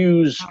they'll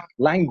use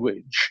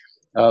language,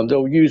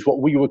 they'll use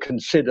what we would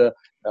consider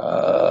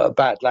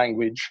bad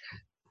language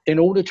in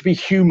order to be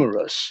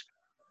humorous,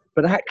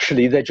 but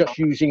actually they're just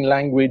using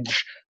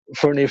language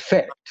for an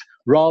effect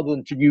rather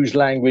than to use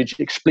language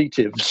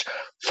expletives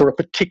for a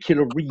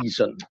particular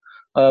reason.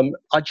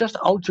 I just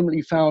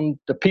ultimately found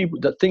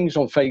that things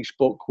on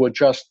Facebook were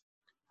just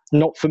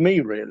not for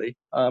me, really.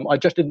 I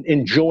just didn't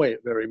enjoy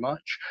it very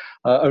much,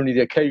 only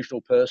the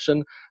occasional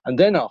person. And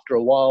then after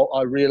a while,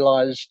 I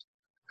realized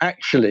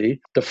actually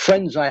the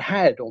friends I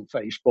had on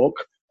Facebook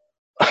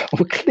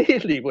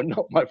were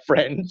not my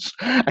friends,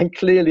 and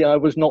clearly I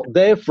was not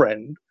their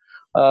friend.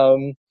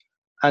 And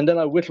then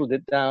I whittled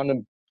it down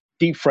and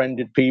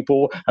defriended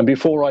people. And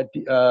before I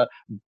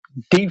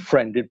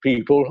defriended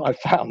people, I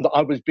found that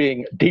I was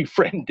being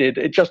defriended.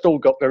 It just all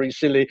got very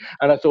silly.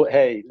 And I thought,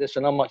 hey,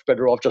 listen, I'm much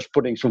better off just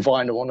putting some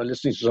vinyl on and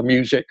listening to some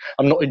music.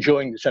 I'm not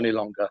enjoying this any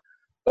longer.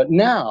 But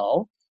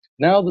now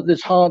that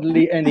there's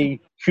hardly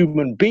any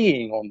human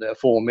being on there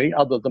for me,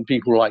 other than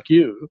people like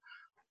you,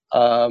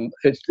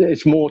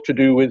 it's more to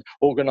do with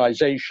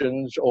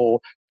organizations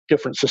or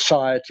different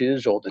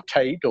societies or the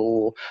Tate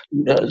or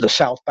the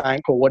South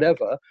Bank or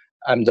whatever,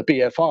 and the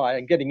BFI,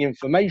 and getting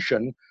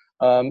information.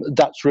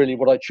 That's really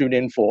what I tune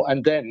in for.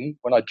 And then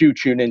when I do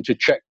tune in to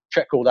check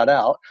all that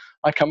out,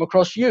 I come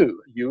across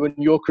you and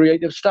your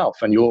creative stuff,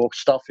 and your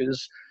stuff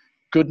is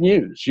good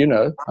news,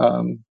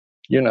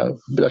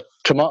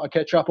 tomato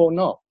ketchup or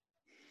not.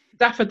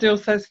 Daffodil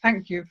says,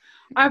 thank you.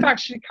 I've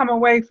actually come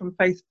away from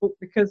Facebook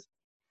because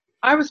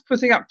I was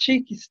putting up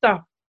cheeky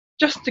stuff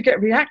just to get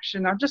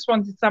reaction. I just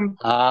wanted some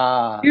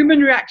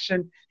human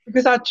reaction,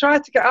 because I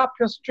tried to get up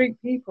your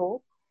street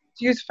people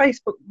to use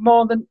Facebook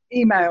more than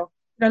email.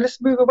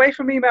 Let's move away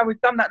from email. We've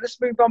done that. Let's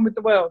move on with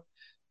the world.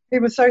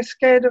 People were so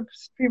scared of,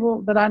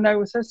 people that I know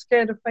were so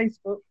scared of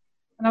Facebook.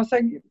 And I was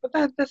saying, but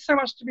there's so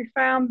much to be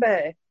found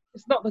there.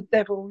 It's not the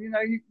devil. You'll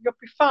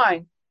be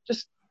fine.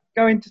 Just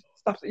go into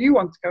stuff that you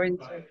want to go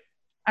into.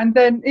 And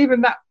then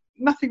even that,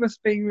 nothing was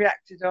being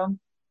reacted on.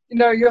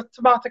 Your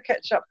tomato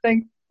ketchup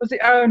thing was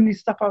the only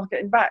stuff I was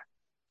getting back.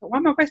 But why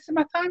am I wasting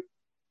my time?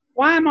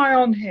 Why am I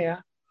on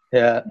here?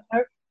 Yeah.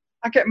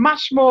 I get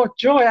much more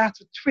joy out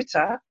of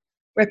Twitter,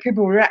 where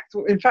people react.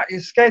 In fact,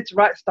 you're scared to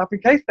write stuff in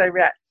case they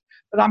react.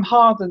 But I'm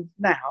hardened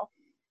now.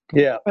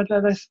 Yeah. But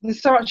there's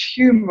so much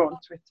humour on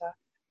Twitter.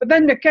 But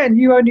then again,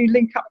 you only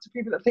link up to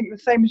people that think the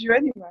same as you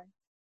anyway.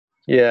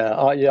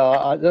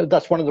 Yeah.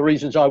 That's one of the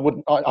reasons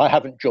I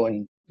haven't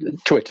joined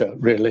Twitter,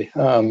 really.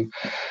 And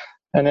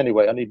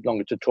anyway, I need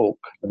longer to talk.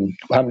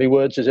 How many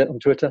words is it on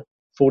Twitter?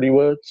 40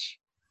 words?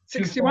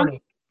 61?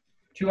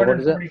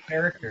 240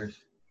 characters.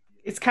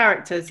 It's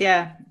characters,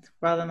 yeah,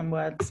 rather than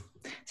words.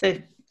 So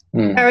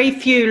very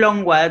few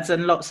long words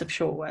and lots of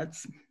short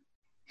words.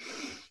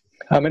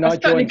 I mean, I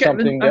joined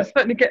something. I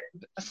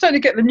certainly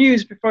get the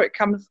news before it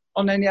comes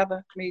on any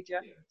other media.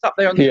 It's up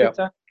there on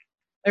Twitter.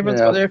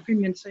 Everyone's got their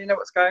opinion, so you know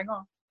what's going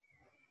on.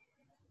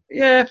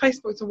 Yeah,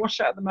 Facebook's a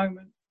washout at the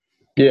moment.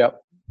 Yeah.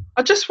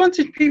 I just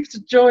wanted people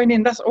to join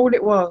in. That's all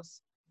it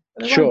was.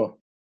 Sure.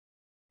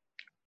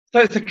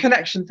 So it's a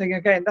connection thing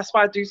again. That's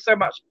why I do so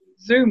much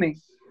Zooming.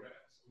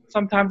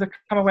 Sometimes I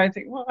come away and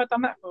think, what have I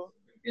done that for?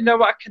 You know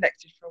what? I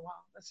connected for a while.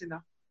 That's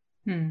enough.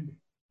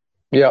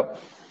 Yep.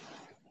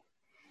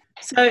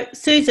 So,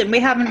 Susan, we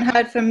haven't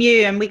heard from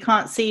you and we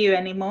can't see you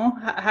anymore.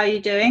 How are you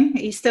doing?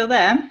 Are you still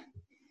there?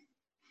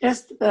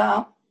 Just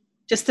about.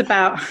 Just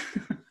about.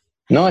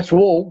 Nice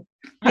wall.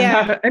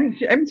 Yeah.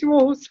 Empty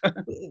walls.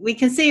 We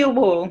can see your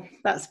wall,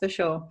 that's for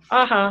sure.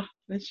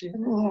 That's you.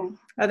 Oh,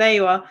 there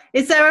you are.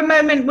 Is there a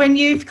moment when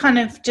you've kind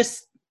of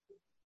just,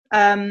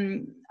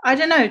 I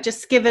don't know,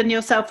 just given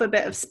yourself a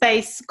bit of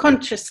space,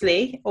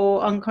 consciously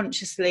or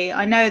unconsciously?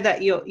 I know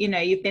that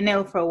you've been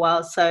ill for a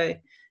while, so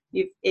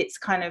it's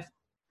kind of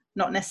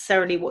not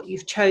necessarily what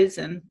you've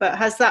chosen, but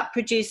has that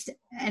produced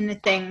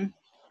anything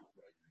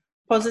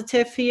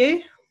positive for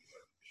you?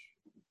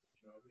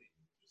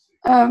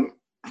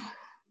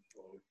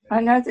 I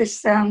know this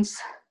sounds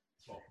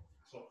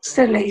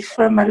silly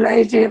from a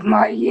lady of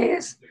my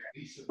years,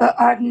 but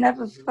I've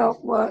never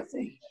felt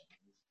worthy.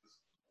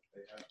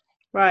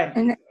 Right.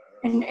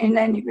 In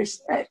any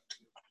respect.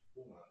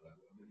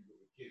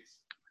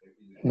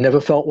 Never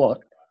felt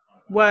what?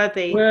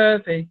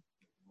 Worthy.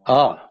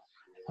 Ah,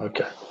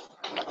 okay.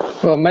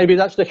 Well, maybe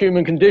that's the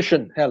human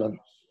condition, Helen.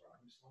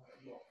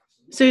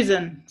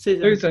 Susan.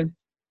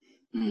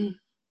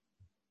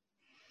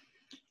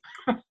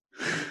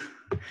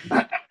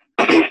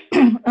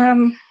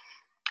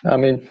 I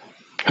mean,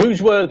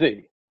 who's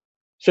worthy,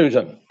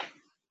 Susan?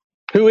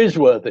 Who is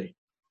worthy?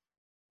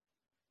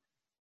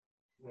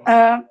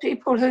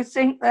 People who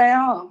think they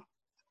are.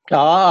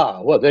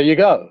 Well, there you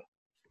go.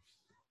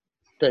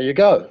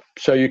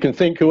 So you can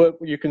think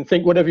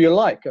whatever you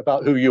like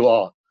about who you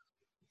are.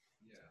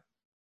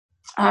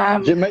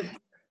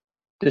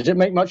 Does it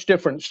make much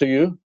difference to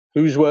you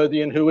who's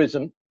worthy and who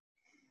isn't?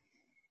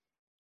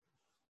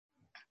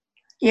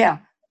 Yeah.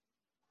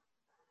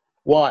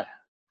 Why?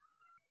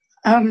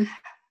 Thought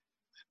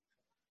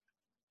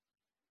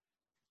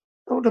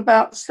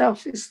about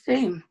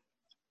self-esteem.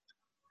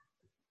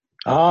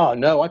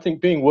 No, I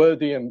think being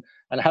worthy and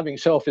having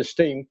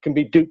self-esteem can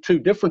be two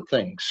different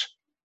things.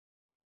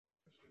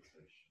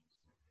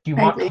 Do you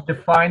want to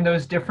define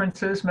those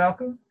differences,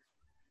 Malcolm?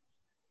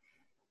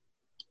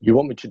 You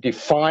want me to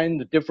define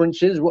the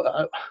differences?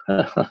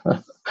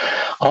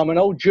 I'm an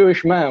old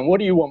Jewish man. What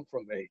do you want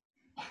from me?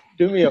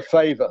 Do me a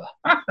favor.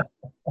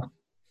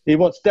 He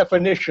wants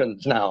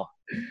definitions now.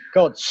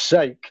 God's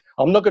sake.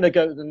 I'm not going to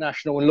go to the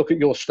National and look at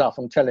your stuff,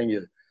 I'm telling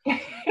you.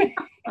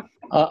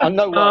 I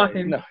know why.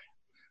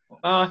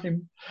 No.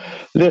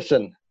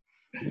 Listen,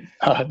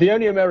 the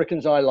only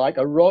Americans I like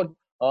are Rob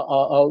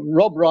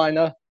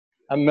Reiner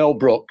and Mel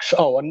Brooks.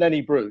 Oh, and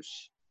Lenny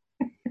Bruce.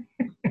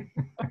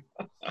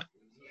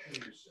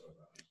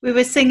 We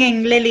were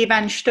singing Lily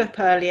Van Stoep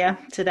earlier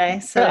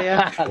today, so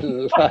yeah.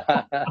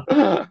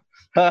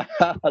 I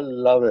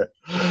love it.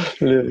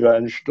 Lily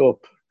Van Stoep,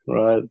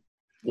 right.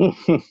 But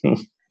no,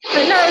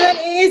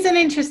 it is an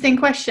interesting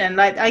question.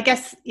 Like, I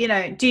guess,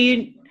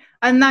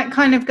 and that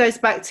kind of goes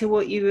back to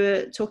what you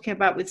were talking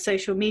about with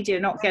social media,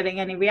 not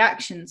getting any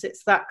reactions.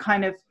 It's that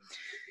kind of,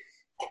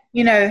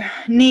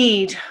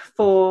 need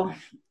for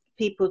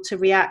people to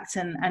react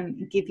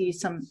and give you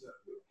some,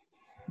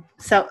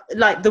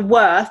 like the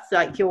worth,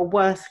 like your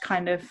worth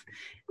kind of,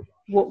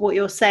 what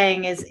you're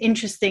saying is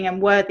interesting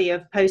and worthy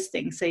of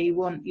posting. So you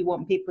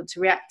want people to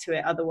react to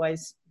it.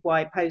 Otherwise,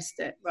 why post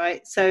it,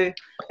 right? So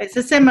it's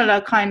a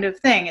similar kind of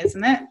thing,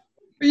 isn't it?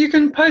 But you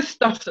can post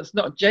stuff that's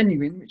not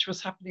genuine, which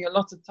was happening a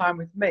lot of time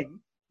with me.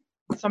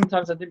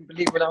 Sometimes I didn't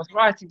believe what I was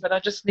writing, but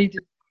I just needed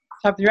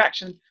to have the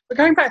reaction. But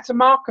going back to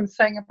Malcolm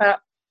saying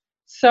about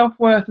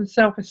self-worth and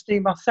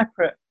self-esteem are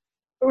separate.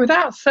 But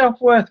without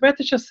self-worth, where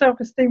does your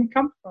self-esteem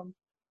come from?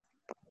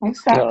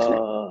 Exactly.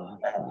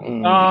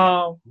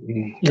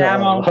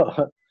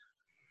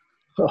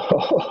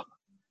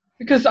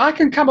 Because I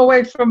can come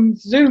away from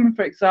Zoom,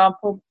 for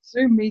example,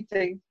 Zoom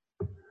meeting,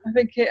 and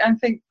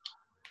think,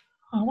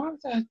 oh, why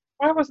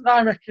wasn't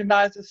I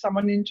recognised as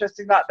someone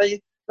interesting like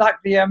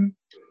the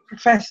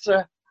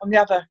professor on the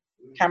other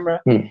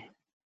camera?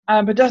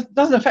 But it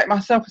doesn't affect my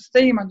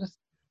self-esteem. That's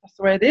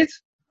the way it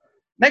is.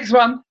 Next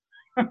one.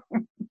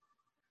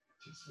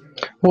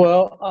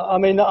 Well, I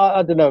mean,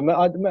 I don't know.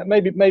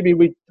 Maybe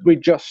we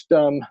just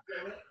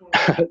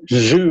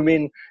zoom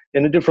in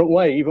a different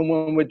way, even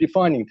when we're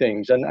defining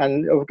things.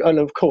 And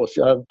of course,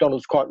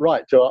 Donald's quite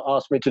right to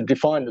ask me to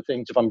define the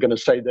things if I'm going to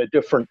say they're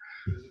different.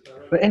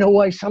 But in a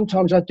way,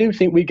 sometimes I do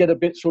think we get a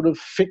bit sort of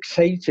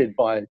fixated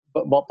by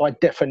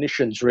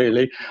definitions,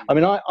 really. I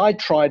mean, I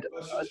tried,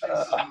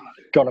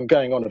 God, I'm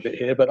going on a bit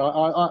here, but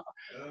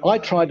I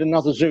tried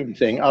another Zoom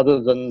thing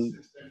other than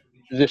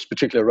this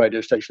particular radio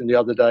station the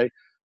other day,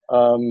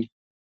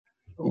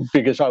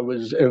 because I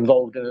was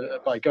involved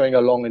by going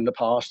along in the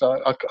past.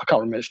 I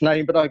can't remember its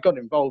name, but I got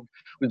involved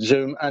with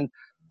Zoom, and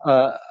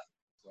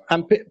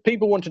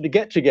people wanted to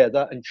get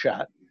together and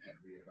chat.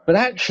 But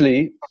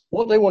actually,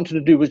 what they wanted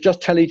to do was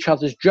just tell each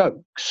other's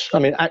jokes. I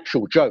mean,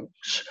 actual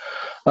jokes,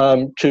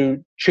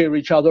 to cheer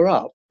each other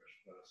up.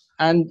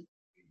 And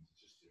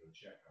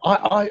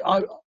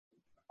I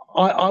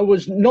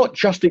was not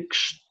just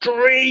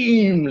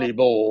extremely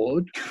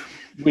bored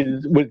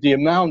with the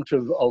amount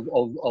of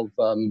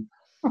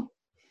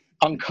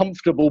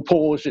uncomfortable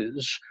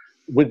pauses,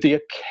 with the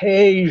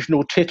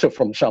occasional titter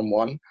from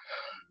someone.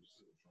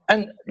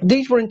 And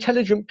these were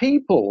intelligent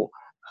people,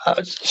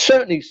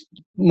 certainly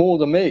more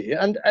than me.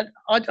 And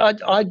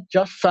I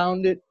just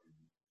found it.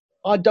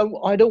 I don't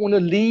want to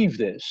leave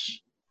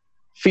this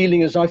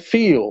feeling as I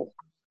feel.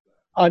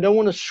 I don't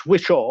want to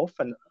switch off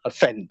and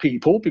offend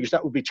people, because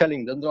that would be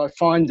telling them that I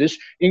find this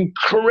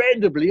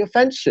incredibly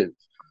offensive.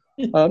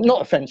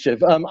 Not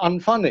offensive,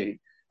 unfunny,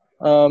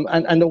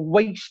 and a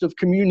waste of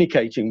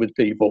communicating with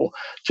people.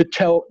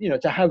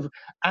 To have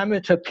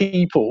amateur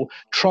people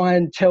try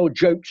and tell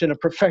jokes in a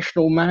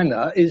professional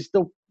manner is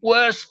the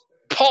worst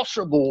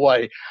possible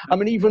way. I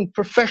mean, even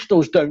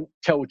professionals don't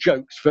tell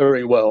jokes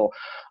very well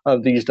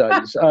these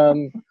days.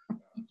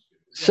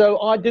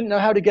 So I didn't know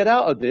how to get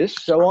out of this.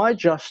 So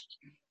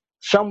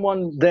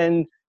someone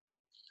then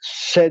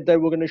said they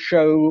were going to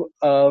show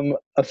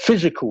a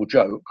physical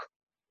joke.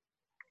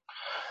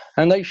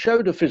 And they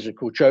showed a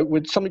physical joke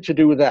with something to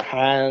do with their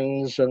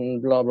hands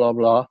and blah, blah,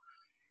 blah.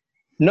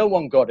 No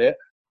one got it.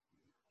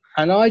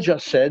 And I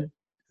just said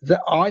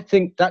that I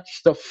think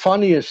that's the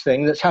funniest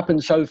thing that's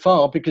happened so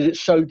far, because it's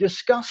so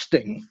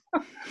disgusting.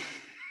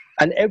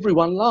 And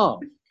everyone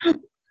laughed.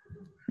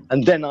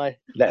 And then I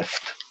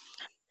left.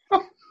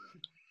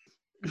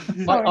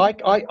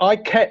 I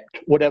kept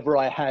whatever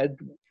I had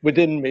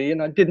within me,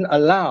 and I didn't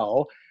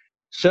allow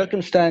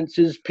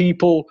circumstances,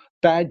 people,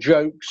 bad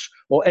jokes,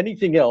 or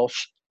anything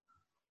else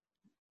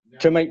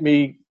to make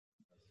me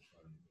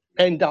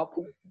end up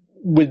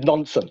with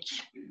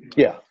nonsense.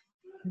 Yeah.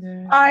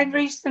 I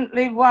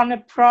recently won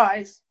a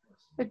prize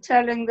for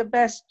telling the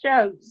best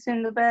jokes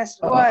in the best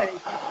way.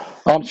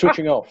 I'm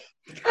switching off.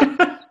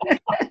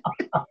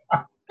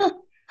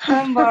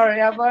 Don't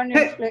worry, I won't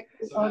inflict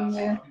it on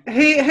you.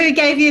 Who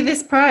gave you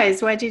this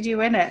prize? Where did you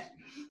win it?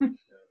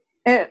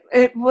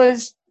 It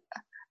was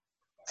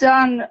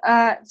done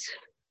at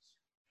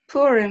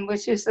Purim,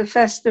 which is the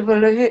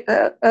festival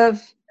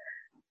of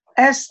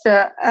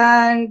Esther,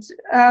 and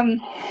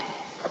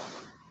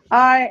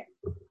I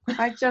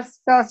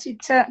just started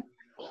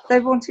they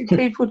wanted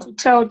people to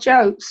tell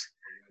jokes,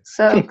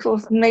 so of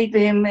course, me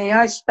being me,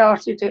 I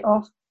started it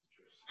off,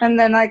 and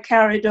then I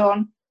carried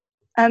on,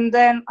 and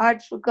then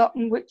I'd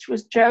forgotten which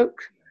was joke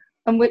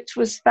and which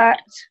was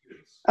fact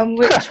and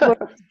which was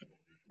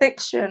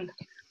fiction,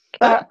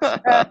 but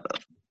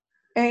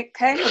it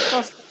came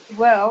across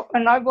well,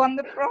 and I won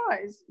the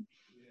prize.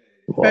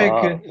 Very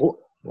good.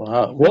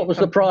 Wow. What was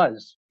the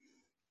prize?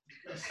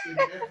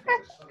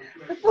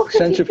 A book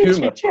Sense of Yiddish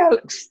humour.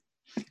 jokes.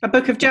 A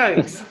book of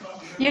jokes.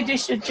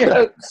 Yiddish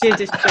jokes.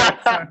 Yiddish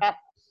jokes. Sorry.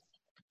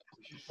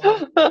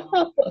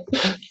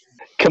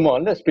 Come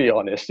on, let's be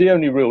honest. The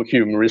only real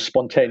humour is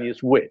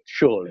spontaneous wit,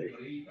 surely.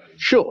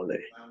 Surely.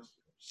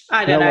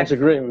 I No don't know. one's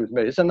agreeing with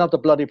me. It's another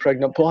bloody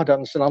pregnant boy. I don't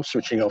understand. I'm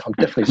switching off. I'm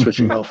definitely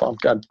switching off. I'm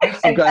going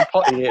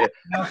potty here.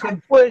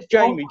 Where's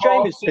Jamie?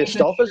 Jamie's pissed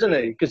off, isn't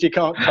he? Because he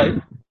can't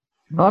cope.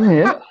 I'm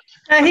here.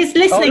 He's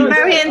listening Oh, no,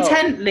 very yeah. Oh.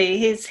 intently.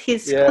 He's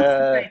Yeah.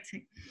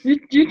 concentrating.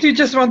 You two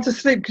just want to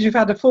sleep because you've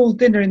had a full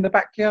dinner in the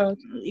backyard.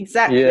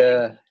 Exactly.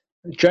 Yeah.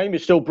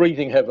 Jamie's still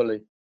breathing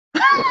heavily.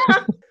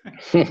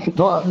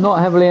 Not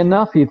heavily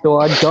enough. You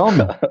thought I'd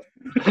gone.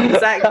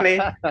 Exactly.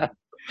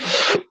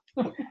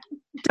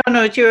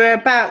 Donald, you were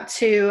about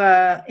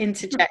to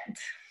interject.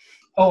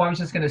 Oh, I was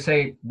just going to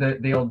say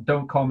the old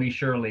 "Don't call me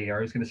Shirley," or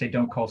I was going to say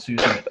 "Don't call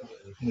Susan."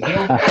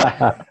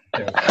 I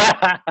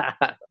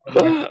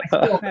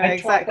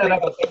Exactly. chalk that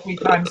up every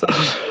time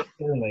somebody says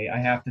Shirley. I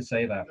have to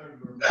say that.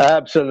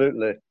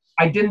 Absolutely.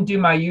 I didn't do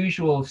my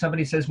usual. If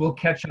somebody says we'll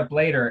catch up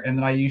later, and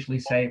then I usually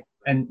say,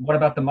 "And what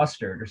about the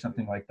mustard?" or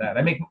something like that.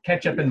 I make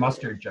ketchup and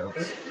mustard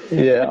jokes.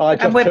 Yeah.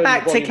 And we're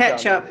back to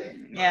ketchup.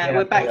 Yeah,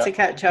 we're back Yeah. to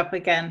ketchup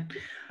again.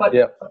 But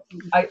Yeah.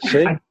 I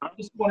See?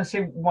 just want to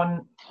say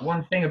one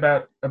thing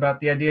about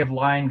the idea of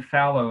lying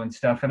fallow and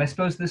stuff. And I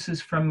suppose this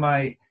is from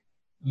my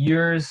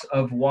years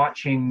of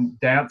watching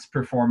dance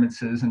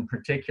performances in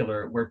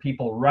particular, where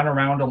people run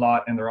around a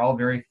lot and they're all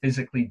very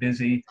physically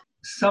busy.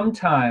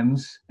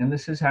 Sometimes, and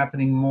this is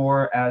happening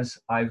more as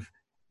I've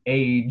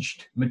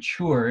aged,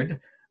 matured,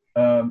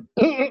 the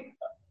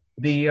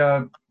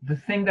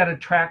thing that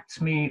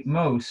attracts me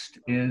most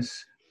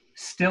is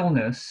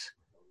stillness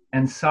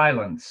and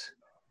silence.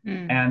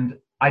 And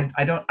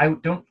I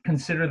don't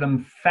consider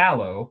them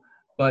fallow,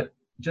 but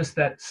just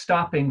that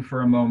stopping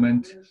for a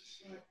moment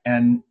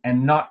and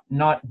not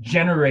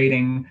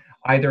generating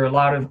either a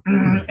lot of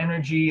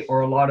energy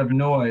or a lot of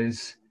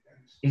noise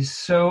is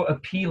so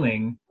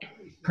appealing,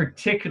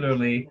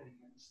 particularly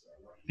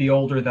the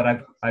older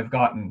that I've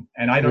gotten.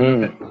 And I don't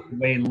know if that's the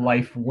way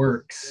life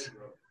works.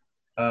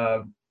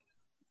 I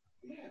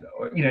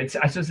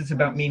suppose it's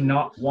about me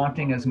not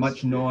wanting as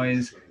much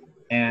noise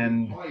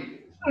and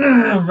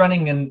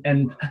running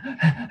and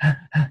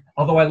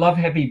although I love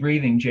heavy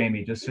breathing,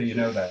 Jamie, just so you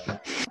know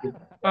that.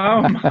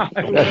 Oh my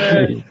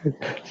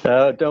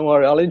word. Don't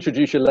worry, I'll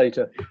introduce you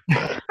later.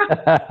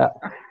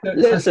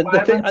 Listen,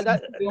 the thing,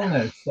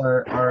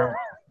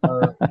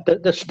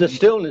 the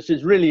stillness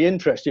is really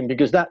interesting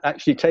because that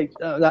actually takes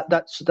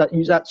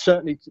that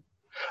certainly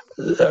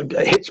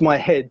hits my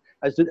head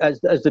as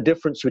the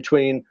difference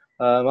between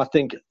I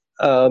think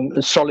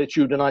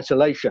solitude and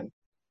isolation.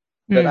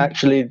 But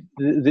actually,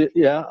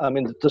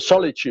 the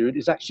solitude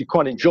is actually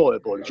quite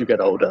enjoyable as you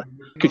get older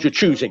because you're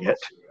choosing it.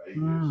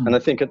 And I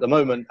think at the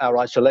moment our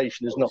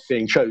isolation is not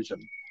being chosen.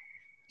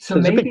 So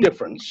there's a big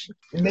difference.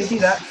 Maybe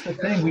that's the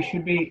thing. We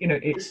should be,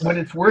 when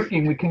it's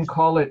working, we can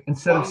call it,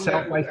 instead of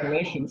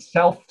self-isolation,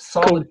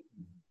 self-solitude.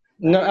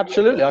 No,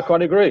 absolutely. I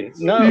quite agree.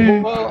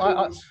 No,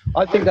 well,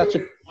 I think that's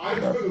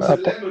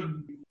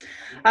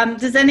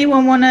does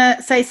anyone want to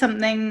say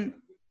something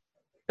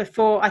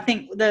before? I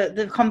think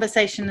the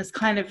conversation is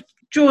kind of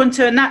drawn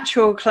to a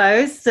natural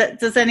close.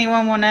 Does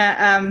anyone want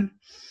to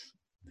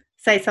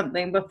say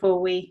something before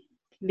we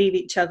leave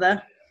each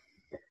other?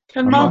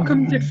 Can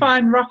Malcolm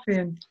define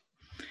ruffian?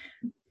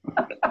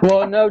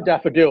 Well, no,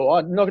 Daffodil.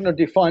 I'm not going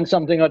to define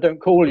something I don't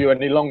call you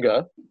any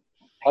longer.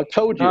 I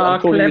told you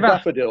I'm calling you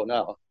Daffodil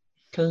now.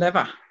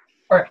 Clever.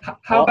 Or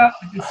how about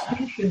the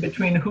distinction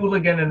between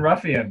hooligan and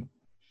ruffian?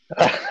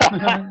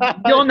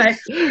 You're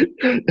next.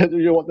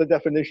 You want the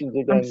definitions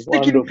again? I'm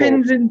sticking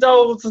pins in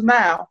dolls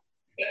now.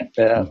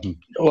 Yeah.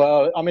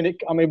 Well, I mean,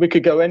 we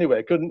could go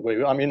anywhere, couldn't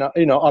we? I mean,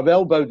 I've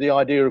elbowed the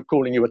idea of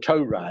calling you a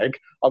toe rag.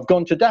 I've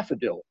gone to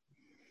Daffodil.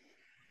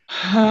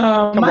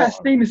 My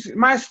esteem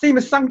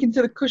is sunk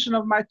into the cushion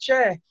of my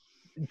chair.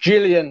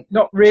 Gillian,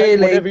 not really.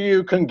 Take whatever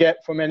you can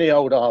get from any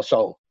old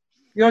arsehole.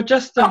 You're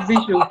just a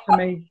visual to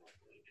me.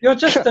 You're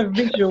just a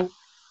visual.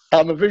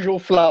 I'm a visual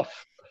fluff.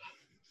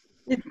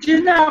 Do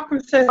you know I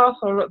can say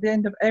arsehole at the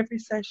end of every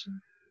session?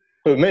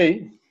 Who,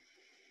 me?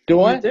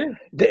 Do I? Do.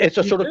 It's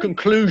a sort of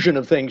conclusion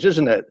of things,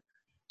 isn't it?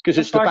 Because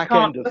it's the back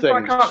end of things.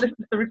 I can't listen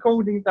to the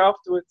recordings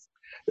afterwards.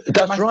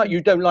 That's right.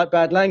 You don't like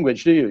bad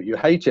language, do you? You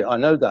hate it. I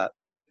know that.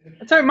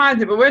 I don't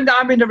mind it, but when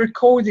I'm in a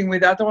recording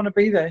with it, I don't want to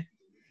be there.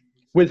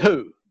 With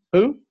who?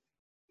 Who?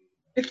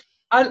 If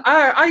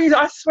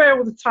I swear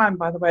all the time,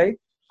 by the way.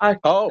 I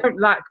Oh. don't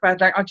like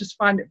bad language. I just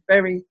find it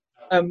very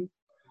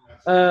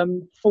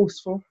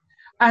forceful.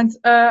 And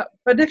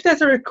but if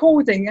there's a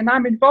recording and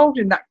I'm involved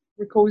in that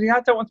recording, I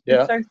don't want to be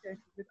associated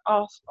with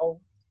arsehole.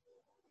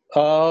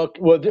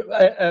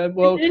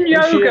 Well, in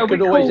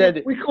yoga,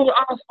 edit. we call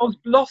arseholes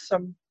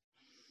blossom.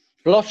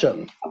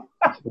 Blossom.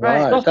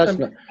 Right. Blossom.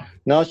 That's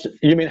nice.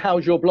 You mean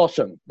how's your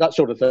blossom? That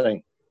sort of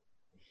thing.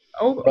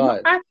 Oh,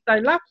 right. I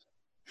love.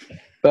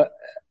 But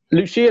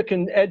Lucia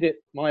can edit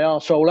my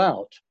arsehole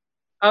out.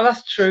 Oh,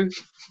 that's true.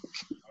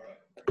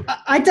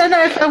 I don't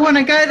know if I want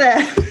to go there.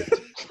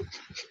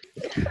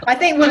 I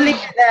think we'll leave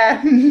it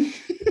there.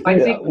 I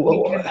think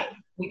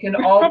we can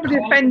all probably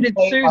offended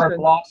contemplate our Susan.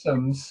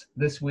 blossoms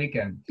this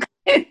weekend.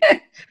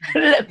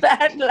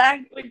 Bad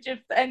language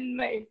offend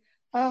me.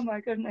 Oh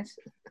my goodness.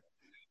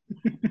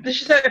 Did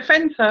she say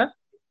offend her?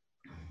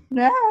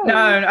 No. No,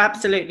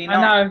 absolutely not.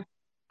 I know.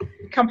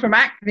 You come from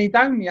Acne,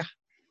 don't you?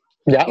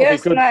 That would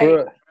Yes, be good mate. for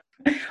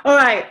her. All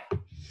right,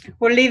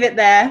 we'll leave it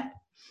there.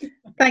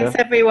 Thanks,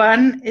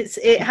 everyone.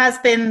 It has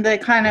been the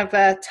kind of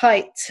a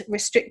tight,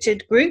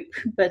 restricted group,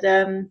 but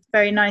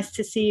very nice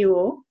to see you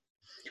all.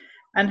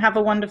 And have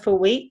a wonderful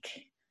week.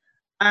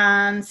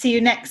 And see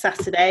you next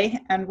Saturday.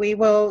 And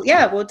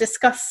we'll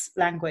discuss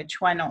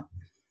language. Why not?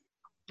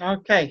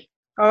 Okay.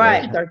 All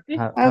right.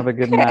 Have a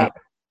good nap.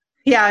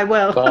 Yeah, I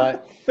will. Bye.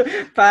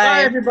 Bye.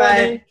 Bye,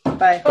 everybody.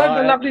 Bye.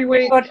 Have a lovely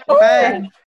week. Bye.